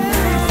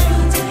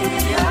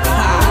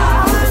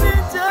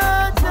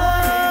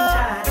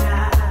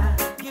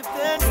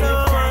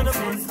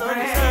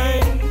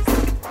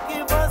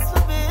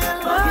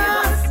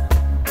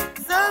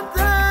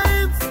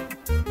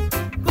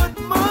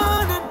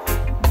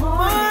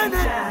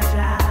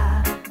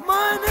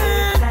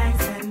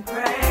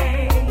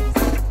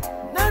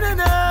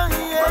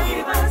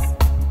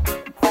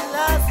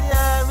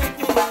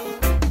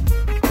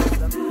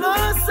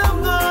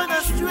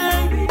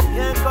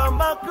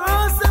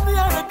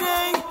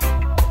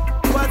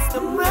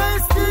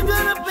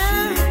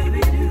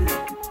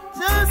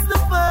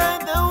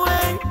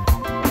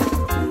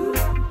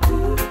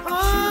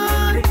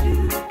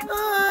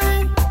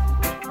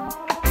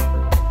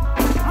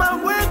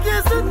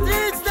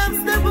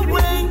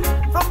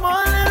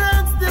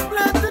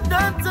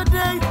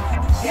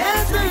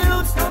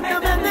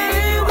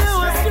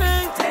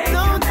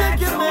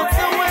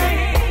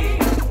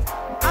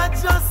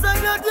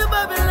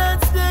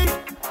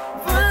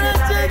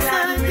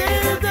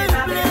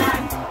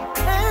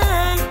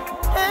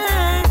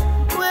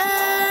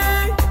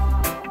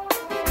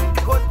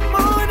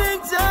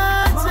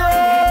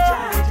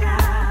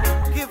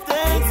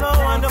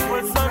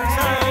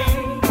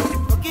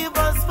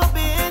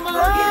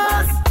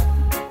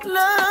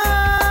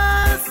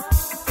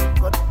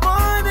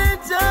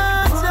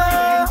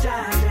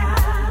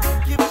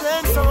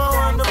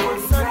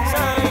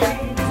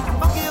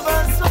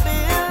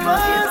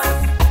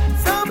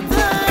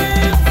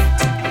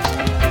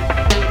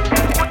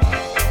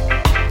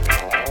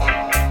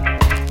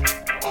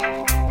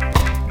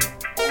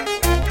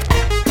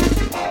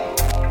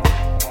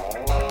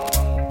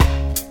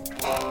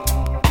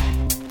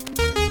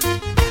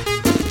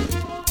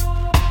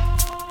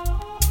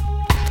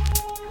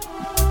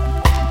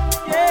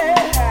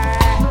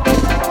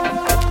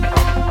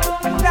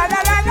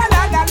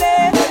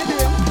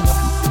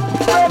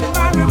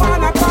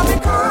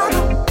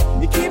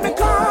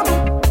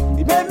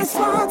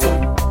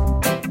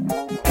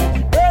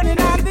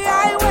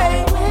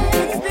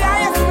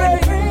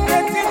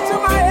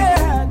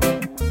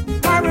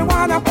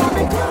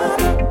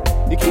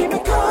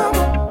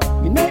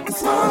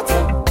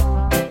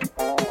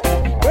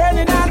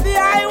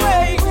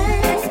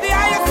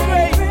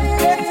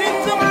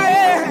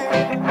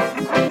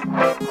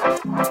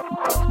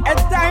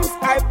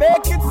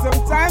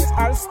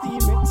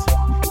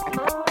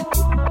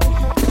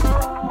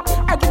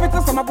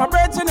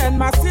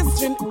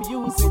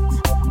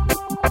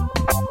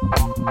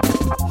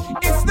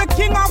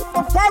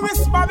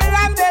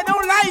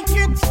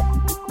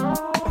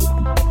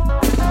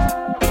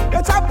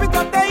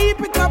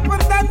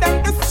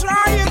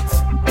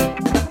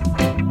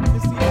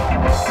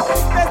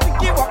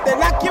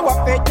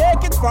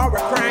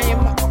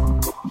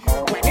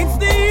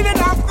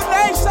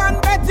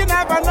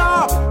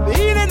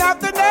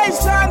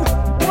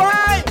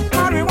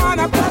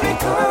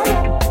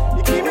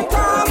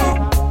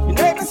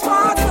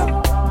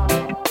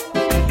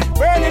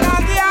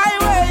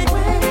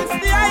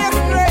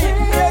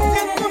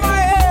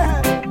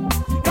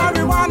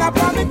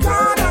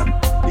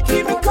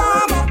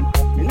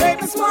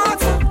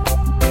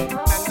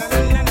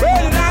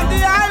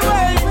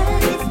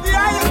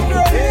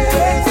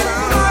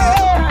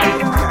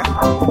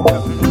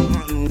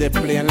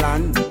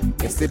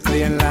 the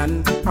plain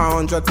land.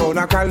 100 pound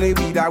of Cali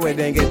weed, where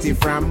they get it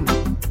from?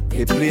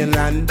 The plain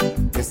land,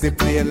 yes the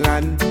plain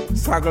land.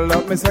 Struggle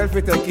up myself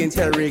with taking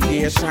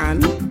interrogation.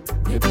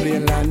 The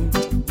plain land,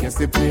 yes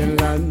the plain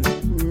land.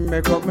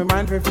 Make up my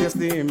mind to face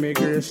the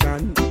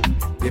immigration.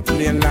 The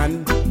plain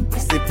land,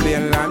 yes the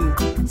plain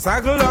land.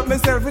 Struggle up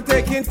myself with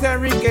taking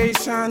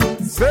interrogation.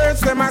 Search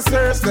them, I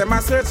search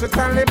for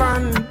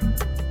Taliban.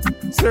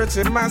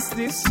 Searching mass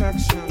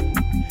distraction.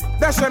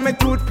 Dash me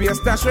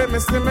toothpaste, dash me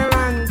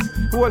stimulant.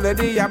 Hold the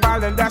day a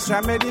ball and dash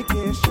a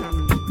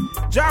medication.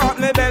 Draw up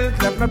my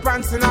belt, left my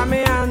pants in my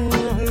hand.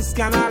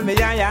 Scan all me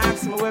eye,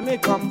 ask me where me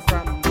come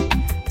from.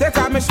 Take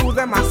off my shoes,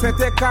 them and say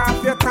take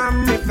off your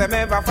tam. If them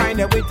ever find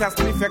a way to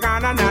split, you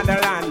gone another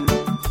land.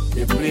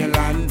 The plain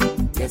land,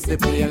 yes the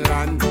plain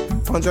land.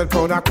 100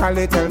 pound of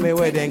Cali, tell me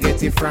where they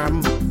get it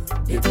from.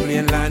 The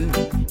plain land,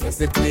 yes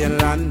the plain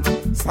land.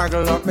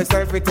 Struggle up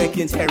myself with take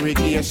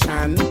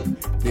interrogation.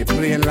 The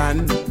plain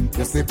land,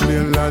 yes the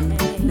plain land.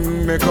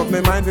 Make up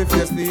my mind to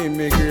face the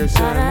immigration.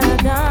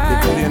 The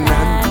plain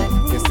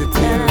land, yes the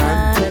plain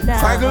land.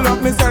 Struggle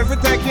up myself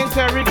with take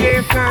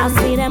interrogation. I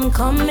see them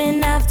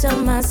coming after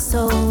my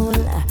soul,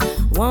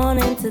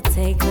 wanting to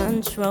take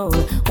control.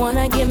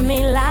 Wanna give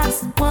me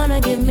laughs, wanna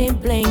give me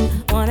bling,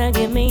 wanna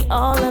give me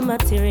all the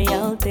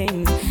material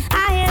things.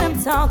 I hear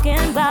them talking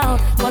about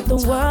what the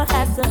world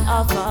has to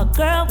offer.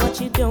 Girl, what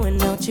you doing,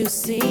 don't you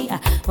see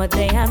what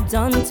they have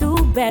done to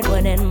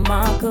Bedouin and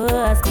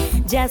Marcus,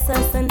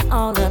 Jesus and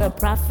all of the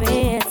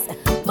prophets?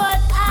 But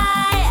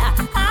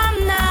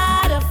I'm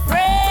not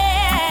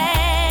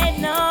afraid,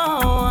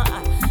 no,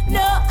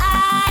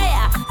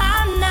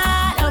 I'm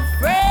not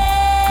afraid.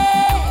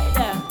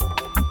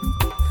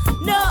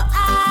 No,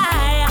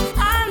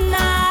 I'm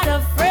not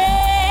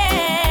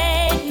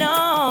afraid,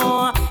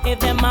 no. If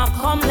them a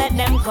come, let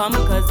them come,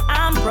 cause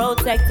I'm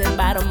protected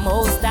by the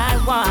Most High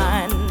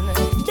One.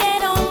 They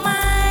don't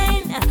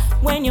mind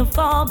when you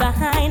fall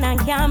behind and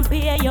can't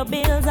pay your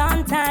bills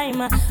on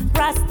time.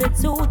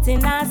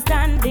 Prostituting and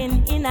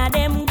standing in a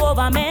them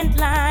government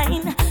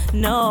line.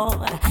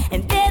 No,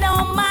 and they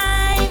don't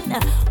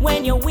mind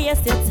when you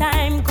waste your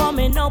time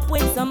coming up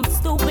with some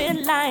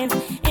stupid lines,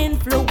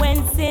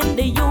 influencing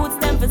the youths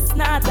them for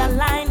snort a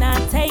line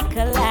and take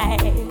a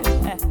life.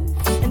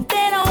 And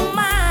they don't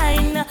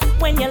mind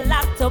when you're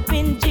locked up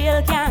in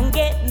jail, can't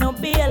get no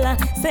bail,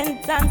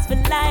 sentence for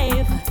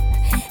life.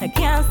 I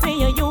can't see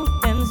your youth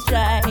them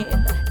strive.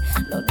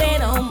 No, they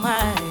don't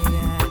mind.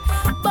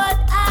 But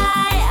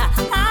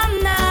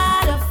I'm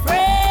not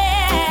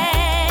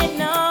afraid,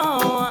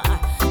 no,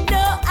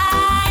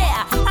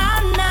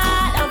 I'm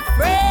not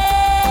afraid.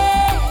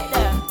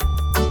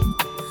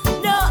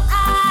 No,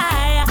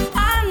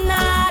 I'm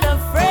not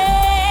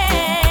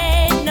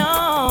afraid, no.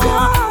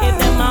 If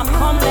them a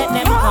come, let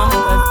them come,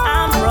 cause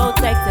I'm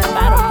protected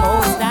by the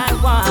Most High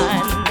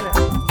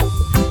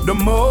One. The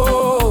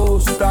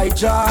Most High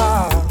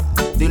Jah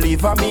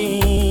deliver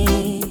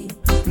me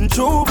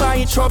through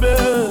my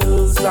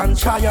troubles and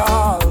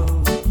trials.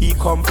 He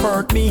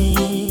comfort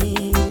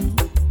me.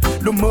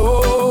 The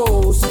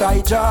Most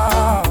High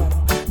Jah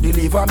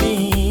deliver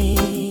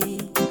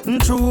me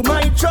through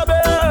my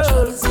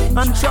troubles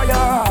and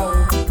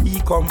trials. He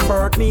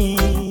comfort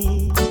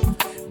me.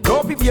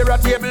 Don't prepare a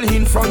table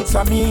in front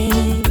of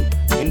me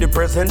in the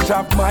presence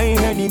of my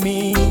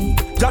enemy.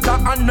 Jada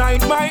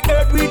anoint my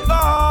head with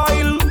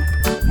oil,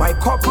 my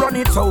cup run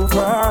it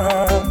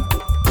over.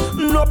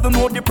 Nothing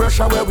more the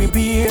pressure where we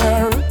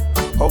bear,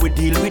 how we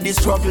deal with the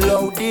struggle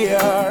out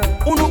there.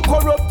 Uno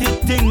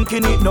corrupted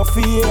thinking it no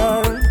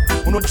fear.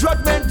 Uno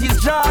judgment is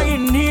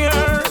drawing near.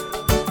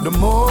 The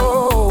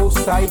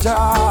Most High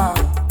Jah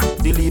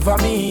deliver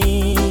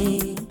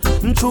me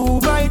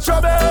through my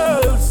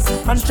troubles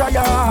and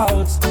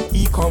trials.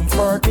 He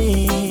comfort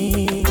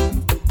me.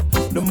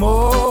 The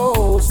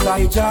Most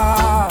High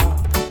Jah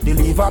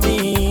deliver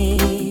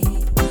me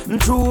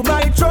through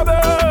my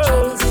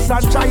troubles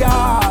and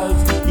trials.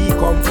 He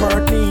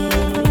comfort me.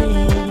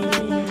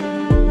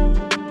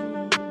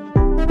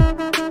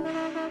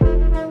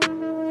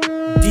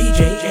 DJ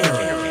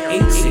Aaron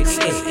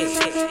 868.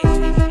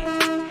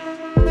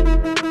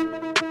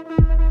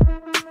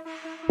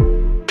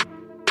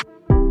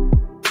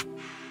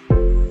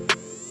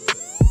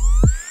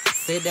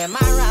 Say them a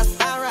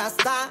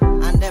Rasta,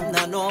 and them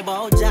don't know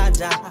about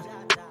Jaja.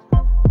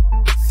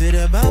 Say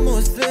them a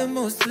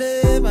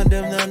Muslim, and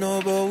them don't know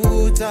about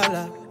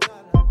Utala.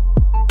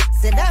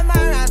 Say them a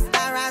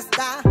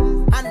Rasta,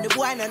 and the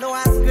boy don't know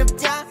a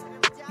scripture.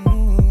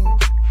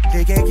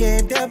 KKK,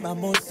 them a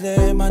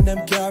Muslim, and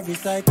them can't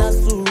recite a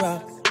surah.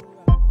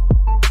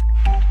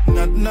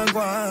 Nothing a go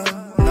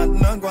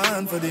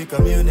on for the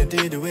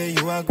community the way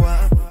you are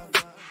going.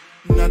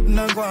 Nothing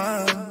a go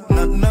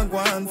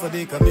on for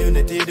the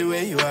community the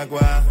way you are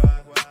going.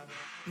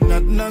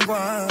 Nothing a go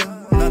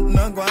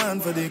on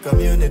for the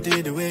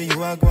community the way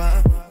you are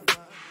going.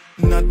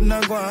 Nothing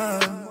a go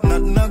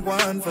Nothing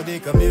I want for the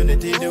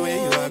community the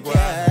way you are going.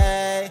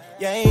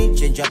 Yeah,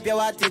 change up your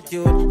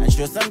attitude and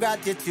show some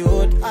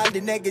gratitude. All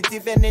the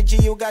negative energy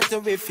you got to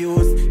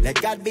refuse.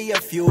 Let God be your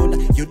fuel,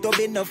 you don't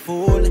be no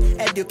fool.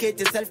 Educate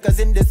yourself cause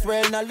in this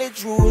world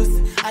knowledge rules.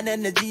 And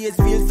energy is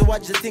real, so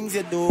watch the things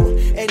you do.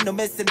 Ain't no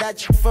messing that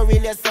shit for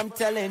real, yes I'm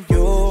telling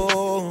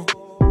you.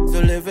 So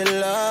live with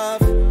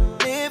love,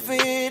 live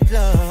with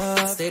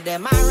love. Say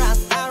them a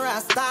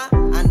Rasta,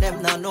 and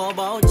them not know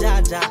about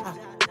Jaja.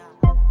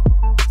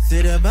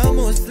 Say them a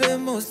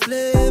Muslim,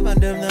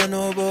 and them not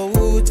know about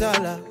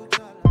Utala.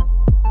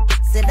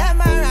 Say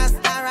them a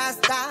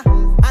Rasta,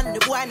 and the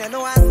boy no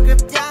know a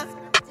scripture.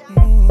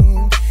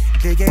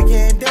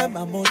 Them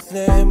a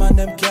Muslim, and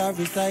them can't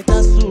recite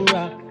a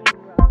surah.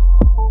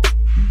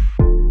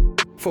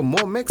 For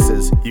more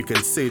mixes, you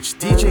can search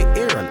DJ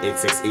Aaron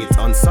 868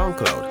 on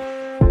SoundCloud.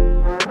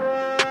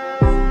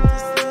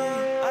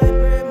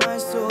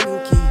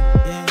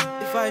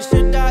 If I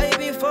should die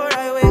before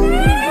I wake,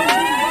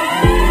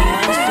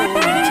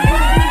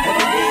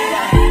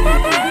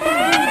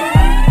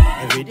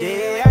 every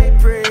day I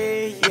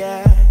pray,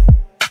 yeah.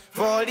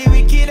 For all the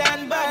wicked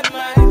and bad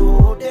man,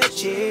 hope they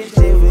change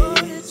their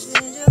ways.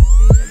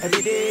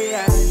 Every day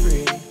I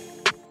pray,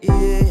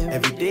 yeah.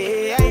 Every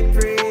day I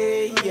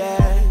pray,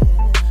 yeah.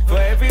 For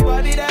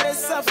everybody that is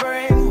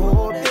suffering,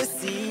 hope they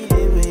see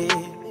their way.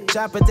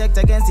 Shall protect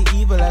against the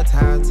evil at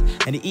heart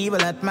and the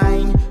evil at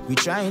mind. We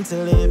trying to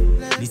live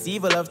this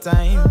evil of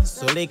time.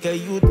 So like a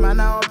youth man,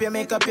 I hope you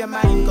make up your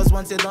mind. Cause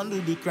once you don't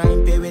do the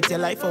crime, pay with your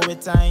life or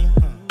with time.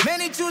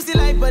 Many choose the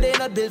life but they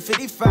not built for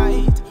the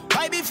fight.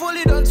 Why be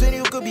fully done when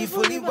you could be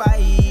fully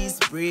wise?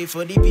 Pray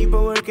for the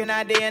people working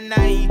out day and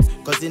night.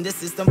 Cause in the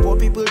system poor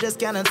people just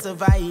cannot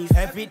survive.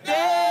 Every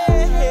day,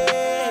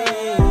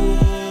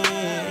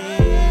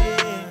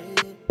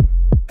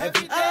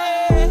 every day,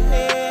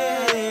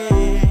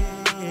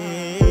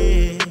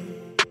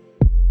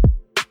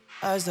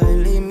 as I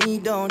lay me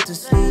down to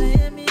sleep,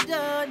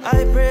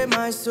 I pray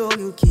my soul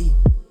you keep.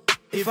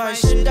 If I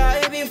should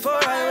die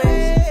before I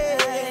wake,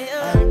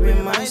 I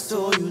pray my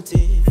soul you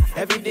take.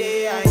 Every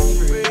day I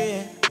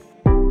pray,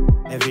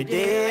 every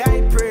day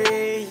I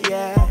pray,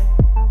 yeah.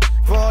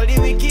 For all the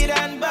wicked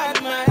and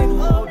bad man,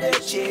 hope they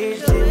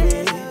change their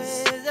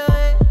ways.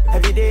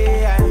 Every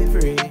day I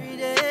pray,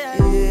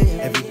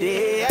 yeah. Every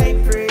day I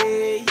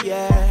pray,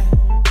 yeah.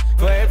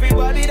 For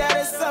everybody that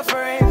is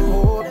suffering,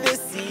 hope they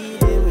see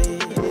their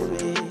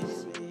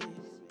ways.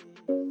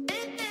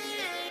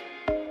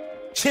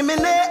 Chimney,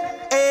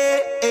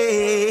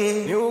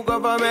 new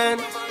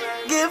government,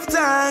 give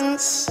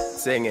thanks.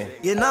 Sing it.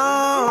 You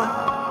know,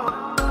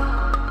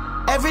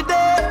 every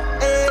day,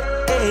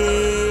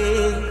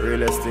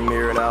 realest thing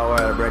here in our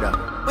world, brother.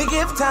 we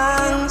give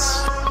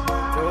thanks.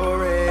 For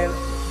real.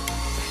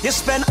 You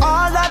spend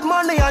all that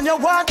money on your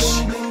watch.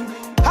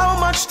 How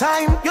much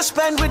time you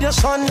spend with your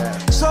son?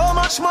 So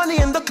much money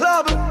in the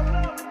club.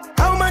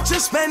 How much you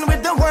spend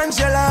with the ones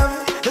you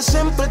love? The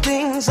simple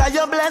things are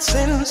your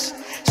blessings.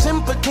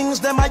 Simple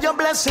things, them are your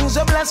blessings,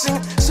 a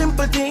blessing.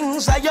 Simple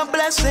things are your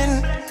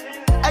blessing.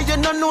 And you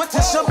don't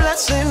notice your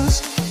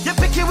blessings. You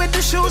pick it with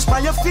the shoes by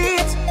your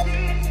feet.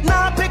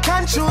 Now pick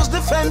and choose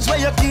the fence where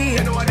you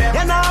keep.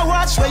 You now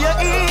watch where you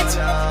eat.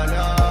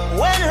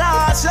 When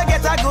last you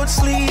get a good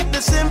sleep.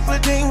 The simple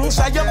things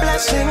are your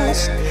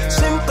blessings.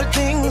 Simple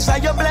things are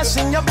your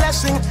blessing, your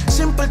blessing.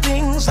 Simple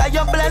things are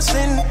your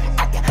blessing.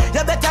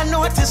 You better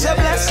notice your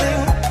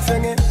blessing.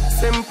 Sing it.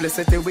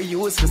 Simplicity we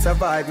use to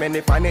survive.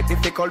 Many find it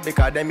difficult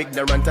because them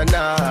ignorant and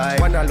I.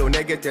 One alone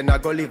they get you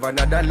not go live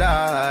another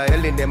life.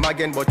 Telling them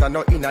again but I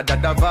know in another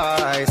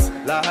device.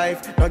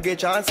 Life no get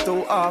chance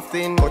too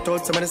often. Cut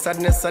out some of the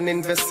sadness and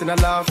invest in a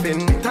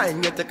laughing.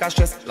 Time you take a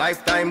stress,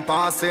 lifetime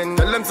passing.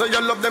 Tell them say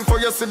you love them for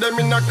you see them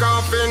in a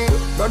coffin.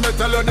 Let me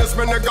tell you this,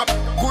 man, I got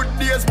good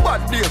days,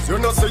 bad days. You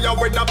know say you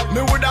with up.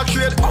 Me woulda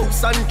trade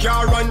house and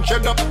car and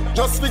shed up.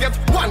 Just forget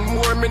 1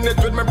 more minute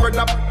with my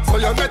brother. So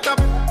you get up,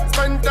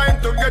 spend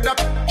time together.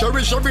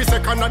 Cherish every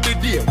second of the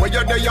day where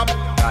you're there up.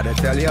 Gotta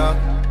tell you,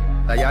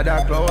 that you're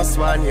the close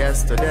one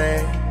yesterday.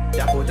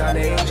 You put an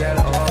angel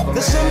over me.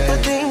 The simple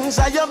things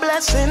are your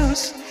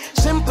blessings.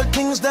 Simple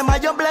things, them are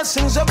your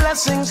blessings, your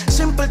blessings.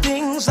 Simple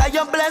things are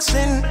your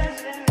blessing.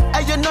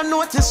 And you don't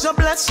notice your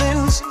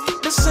blessings.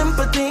 The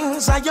simple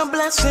things are your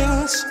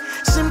blessings.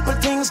 Simple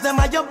things, them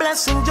are your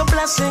blessing, your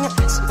blessing.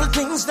 Simple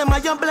things, them are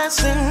your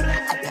blessing.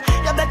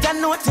 You better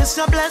notice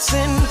your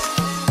blessings.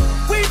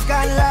 We've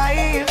got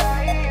life,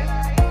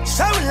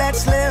 so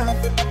let's live.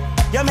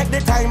 You make the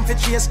time to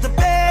chase the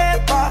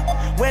paper.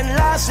 When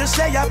last you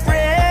say a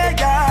prayer.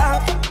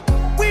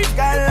 We've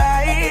got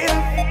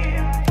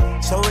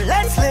life, so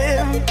let's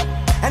live.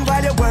 And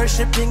while you're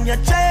worshipping your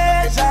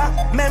treasure,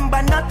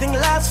 remember nothing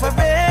lasts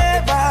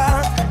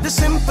forever. The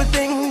simple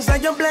things are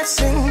your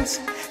blessings.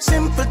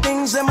 Simple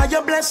things, them are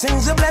your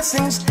blessings, your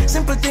blessings.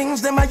 Simple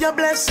things, them are your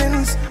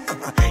blessings.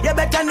 You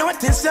better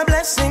notice your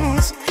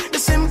blessings. The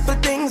simple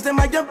things, them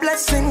are your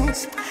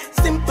blessings.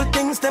 Simple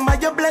things, them are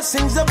your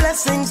blessings, your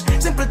blessings.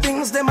 Simple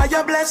things, them are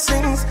your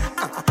blessings.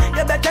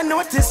 You better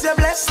notice your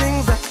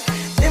blessings.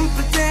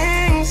 Simple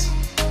things,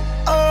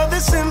 Oh, the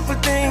simple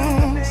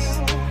things.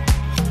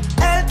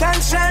 Health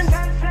and strength.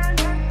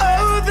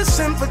 Oh, the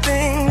simple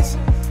things.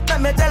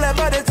 Let me tell you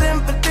about the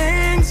simple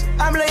things.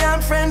 Family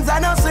and friends, I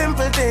know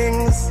simple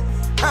things.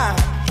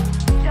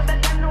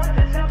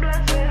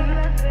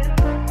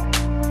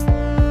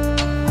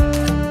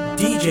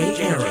 DJ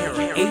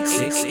Aaron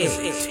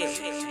 868.